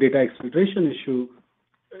or data exfiltration issue?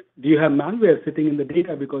 Do you have malware sitting in the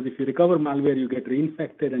data? Because if you recover malware, you get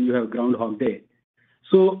reinfected and you have Groundhog Day.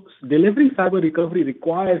 So delivering cyber recovery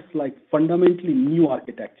requires like fundamentally new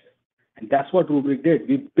architecture. And that's what Rubrik did.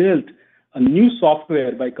 We built a new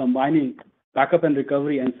software by combining backup and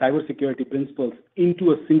recovery and cybersecurity principles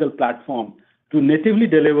into a single platform to natively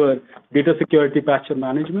deliver data security posture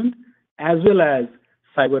management as well as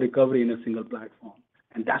cyber recovery in a single platform.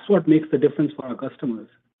 And that's what makes the difference for our customers.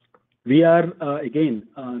 We are,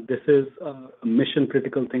 this is a mission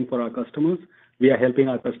critical thing for our customers. We are helping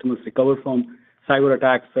our customers recover from cyber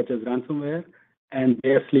attacks such as ransomware, and they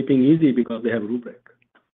are sleeping easy because they have Rubrik.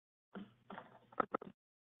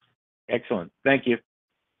 Excellent. Thank you.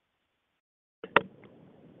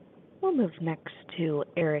 We'll move next to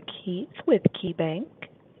Eric Heath with KeyBanc.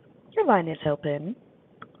 Your line is open.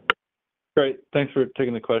 Great. Thanks for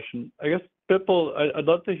taking the question. I guess, Bipul, I'd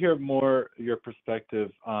love to hear more your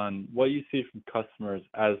perspective on what you see from customers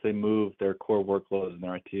as they move their core workloads in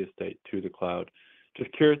their IT estate to the cloud.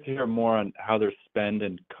 Just curious to hear more on how their spend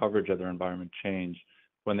and coverage of their environment change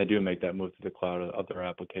when they do make that move to the cloud of their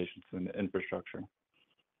applications and infrastructure?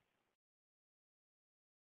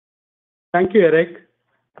 Thank you, Eric.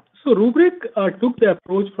 So Rubrik took the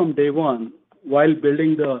approach from day one while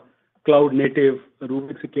building the cloud-native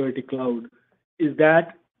Rubrik Security Cloud is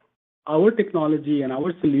that our technology and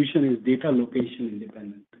our solution is data location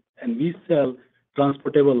independent, and we sell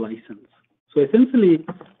transportable license. So essentially,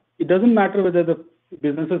 it doesn't matter whether the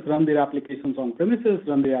businesses run their applications on premises,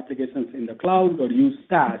 run their applications in the cloud, or use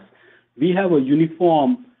SaaS. We have a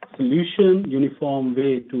uniform solution, uniform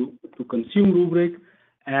way to consume Rubrik,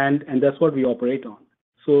 and that's what we operate on.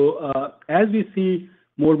 So as we see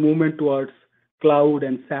more movement towards cloud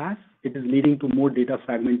and SaaS, it is leading to more data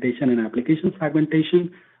fragmentation and application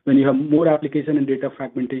fragmentation. When you have more application and data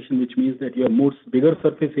fragmentation, which means that you have more bigger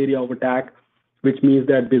surface area of attack, which means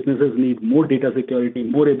that businesses need more data security,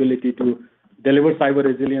 more ability to deliver cyber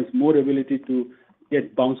resilience, more ability to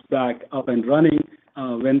get bounced back up and running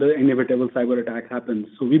when the inevitable cyber attack happens.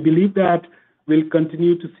 So we believe that we'll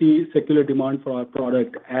continue to see secular demand for our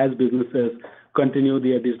product as businesses continue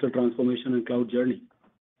their digital transformation and cloud journey.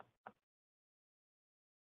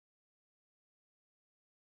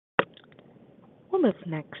 We'll move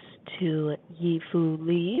next to Yi-Fu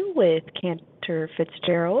Lee with Cantor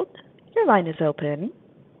Fitzgerald. Your line is open.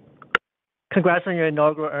 Congrats on your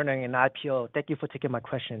inaugural earning and IPO. Thank you for taking my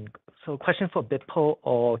question. So question for Bipul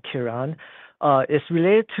or Kiran is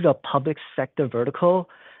related to the public sector vertical.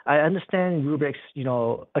 I understand Rubrik's,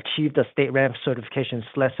 achieved the state ramp certification,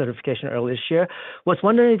 SLED certification earlier this year. Was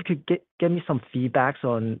wondering if you could give me some feedbacks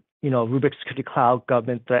on, Rubrik Security Cloud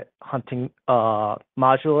government threat hunting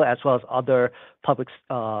module, as well as other public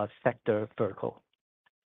sector vertical.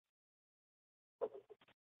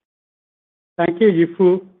 Thank you,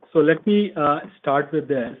 Yifu. So let me start with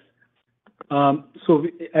this. So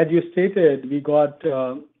as you stated, we got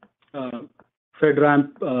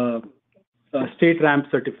FedRAMP, state ramp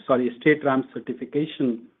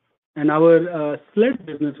certification, and our SLED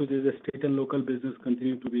business, which is a state and local business,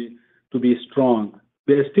 continue to be strong.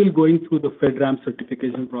 We are still going through the FedRAMP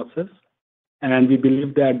certification process, and we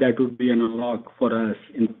believe that would be an unlock for us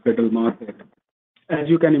in the federal market. As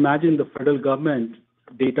you can imagine, the federal government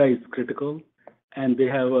data is critical, and they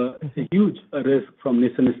have a huge risk from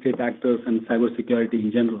nation-state actors and cybersecurity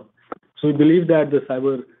in general. So we believe that the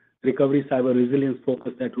cyber recovery, cyber resilience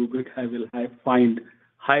focus that Rubrik will find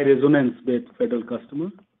high resonance with federal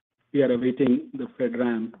customers. We are awaiting the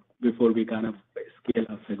FedRAMP before we kind of scale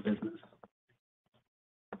our Fed business.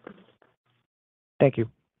 Thank you.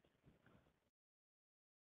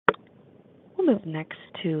 We'll move next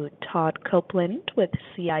to Todd Copeland with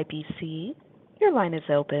CIBC. Your line is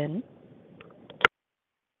open.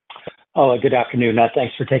 Oh, good afternoon.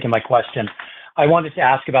 Thanks for taking my question. I wanted to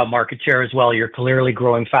ask about market share as well. You're clearly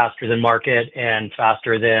growing faster than market and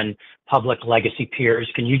faster than public legacy peers.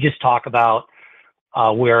 Can you just talk about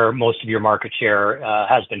where most of your market share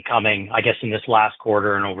has been coming, I guess, in this last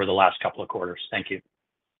quarter and over the last couple of quarters? Thank you.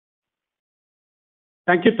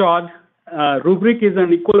 Thank you, Todd. Rubrik is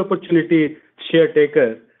an equal opportunity share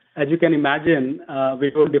taker. As you can imagine, we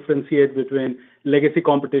don't differentiate between legacy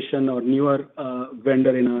competition or newer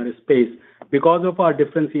vendor in our space. Because of our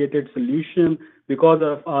differentiated solution, because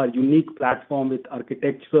of our unique platform with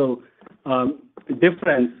architectural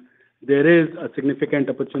difference, there is a significant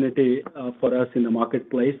opportunity for us in the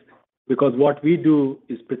marketplace because what we do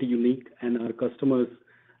is pretty unique and our customers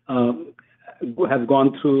have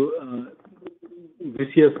gone through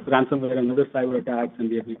vicious ransomware and other cyber attacks,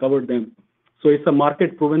 and we have recovered them. So it's a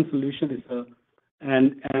market-proven solution,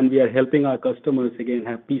 and we are helping our customers, again,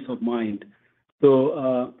 have peace of mind.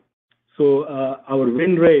 So our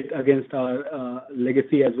win rate against our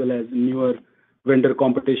legacy as well as newer vendor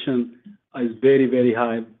competition is very, very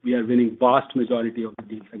high. We are winning vast majority of the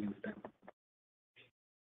deals against them.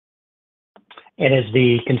 And is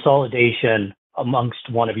the consolidation amongst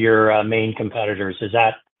one of your main competitors, does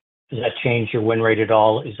that change your win rate at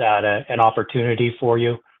all? Is that an opportunity for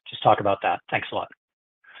you? Just talk about that. Thanks a lot.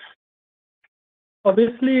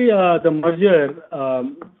 Obviously, the merger,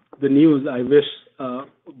 the news, I wish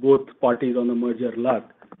both parties on the merger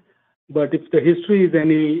luck. But if the history is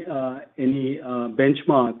any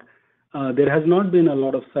benchmark, there has not been a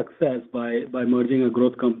lot of success by merging a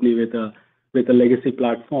growth company with a legacy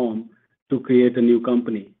platform to create a new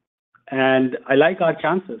company. And I like our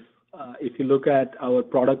chances. If you look at our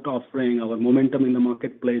product offering, our momentum in the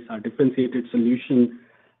marketplace, our differentiated solution,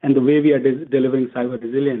 and the way we are delivering cyber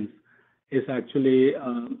resilience, is actually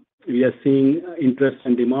we are seeing interest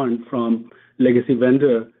and demand from legacy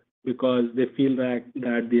vendor because they feel that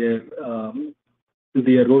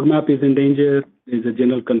their roadmap is in danger. There's a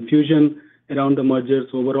general confusion around the mergers.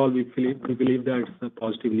 Overall, we believe that it's a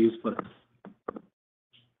positive news for us.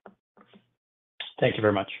 Thank you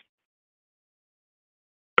very much.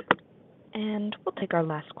 And we'll take our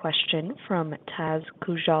last question from Taz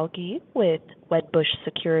Koujalgi with Wedbush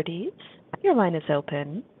Securities. Your line is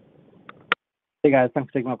open. Hey guys, thanks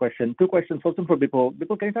for taking my question. Two questions. First one for Bipul.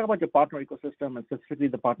 Bipul, can you talk about your partner ecosystem and specifically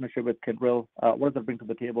the partnership with Kyndryl? What does it bring to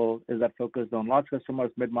the table? Is that focused on large customers,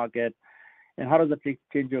 mid-market? And how does that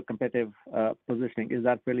change your competitive positioning? Is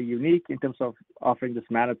that fairly unique in terms of offering this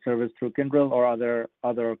managed service through Kyndryl, or are there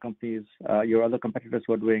other companies, your other competitors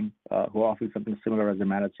who are offering something similar as a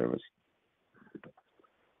managed service?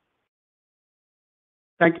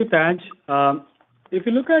 Thank you, Taj. If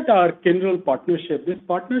you look at our Kyndryl partnership, this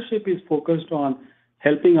partnership is focused on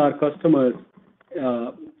helping our customers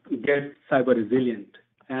get cyber resilient.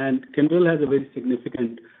 And Kyndryl has a very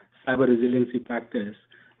significant cyber resiliency practice,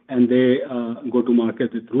 and they go to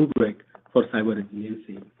market with Rubrik for cyber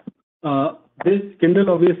resiliency. This Kyndryl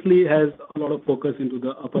obviously has a lot of focus into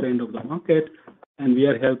the upper end of the market, and we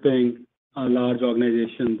are helping large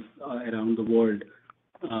organizations around the world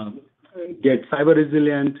get cyber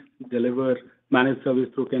resilient, deliver managed service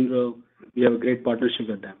through Kyndryl. We have a great partnership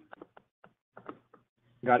with them.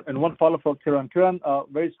 Got it. And one follow-up for Kiran. Kiran,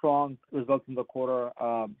 very strong results in the quarter,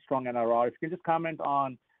 strong NRR. If you can just comment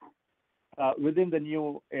on within the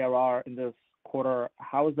new ARR in this quarter,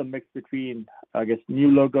 how is the mix between, I guess, new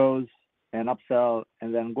logos and upsell,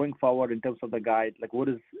 and then going forward in terms of the guide, like what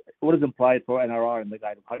is implied for NRR in the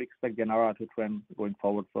guide? How do you expect the NRR to trend going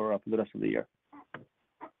forward for the rest of the year?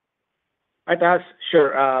 Hi, Taz.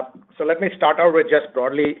 Sure. So let me start out with just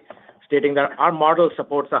broadly stating that our model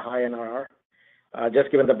supports a high NRR, just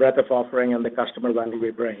given the breadth of offering and the customer value we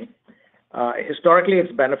bring. Historically,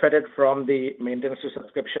 it's benefited from the maintenance to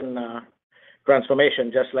subscription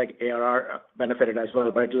transformation, just like ARR benefited as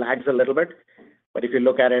well, but it lags a little bit. But if you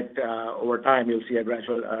look at it over time, you'll see a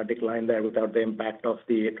gradual decline there without the impact of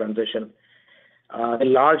the transition. The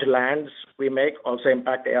large lands we make also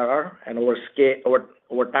impact ARR, and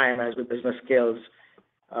over time, as the business scales,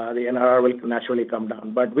 the NRR will naturally come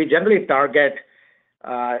down. But we generally target,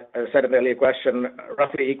 as I said in the earlier question,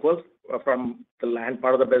 roughly equal from the land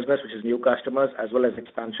part of the business, which is new customers, as well as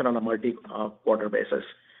expansion on a multi-quarter basis.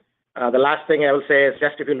 The last thing I will say is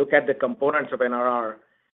just if you look at the components of NRR,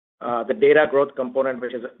 the data growth component,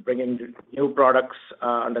 which is bringing new products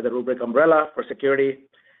under the Rubrik umbrella for security,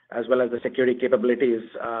 as well as the security capabilities,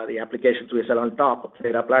 the applications we sell on top of the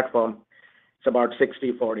data platform, it's about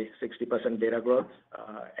 60-40, 60% data growth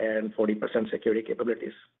and 40% security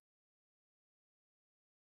capabilities.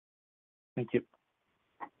 Thank you.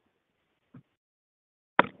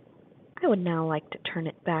 I would now like to turn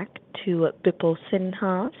it back to Bipul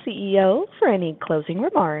Sinha, CEO, for any closing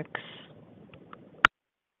remarks.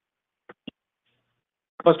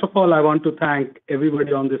 First of all, I want to thank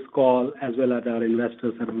everybody on this call, as well as our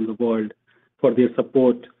investors around the world, for their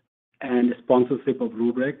support and sponsorship of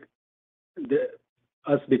Rubrik.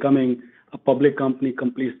 Us becoming a public company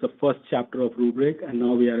completes the first chapter of Rubrik, and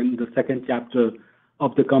now we are in the second chapter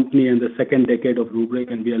of the company and the second decade of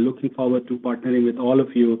Rubrik, and we are looking forward to partnering with all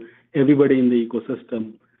of you, everybody in the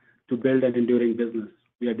ecosystem, to build an enduring business.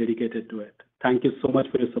 We are dedicated to it. Thank you so much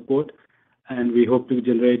for your support, and we hope to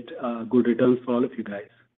generate good returns for all of you guys.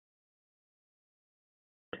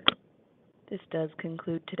 This does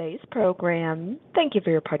conclude today's program. Thank you for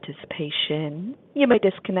your participation. You may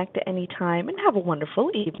disconnect at any time and have a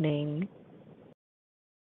wonderful evening.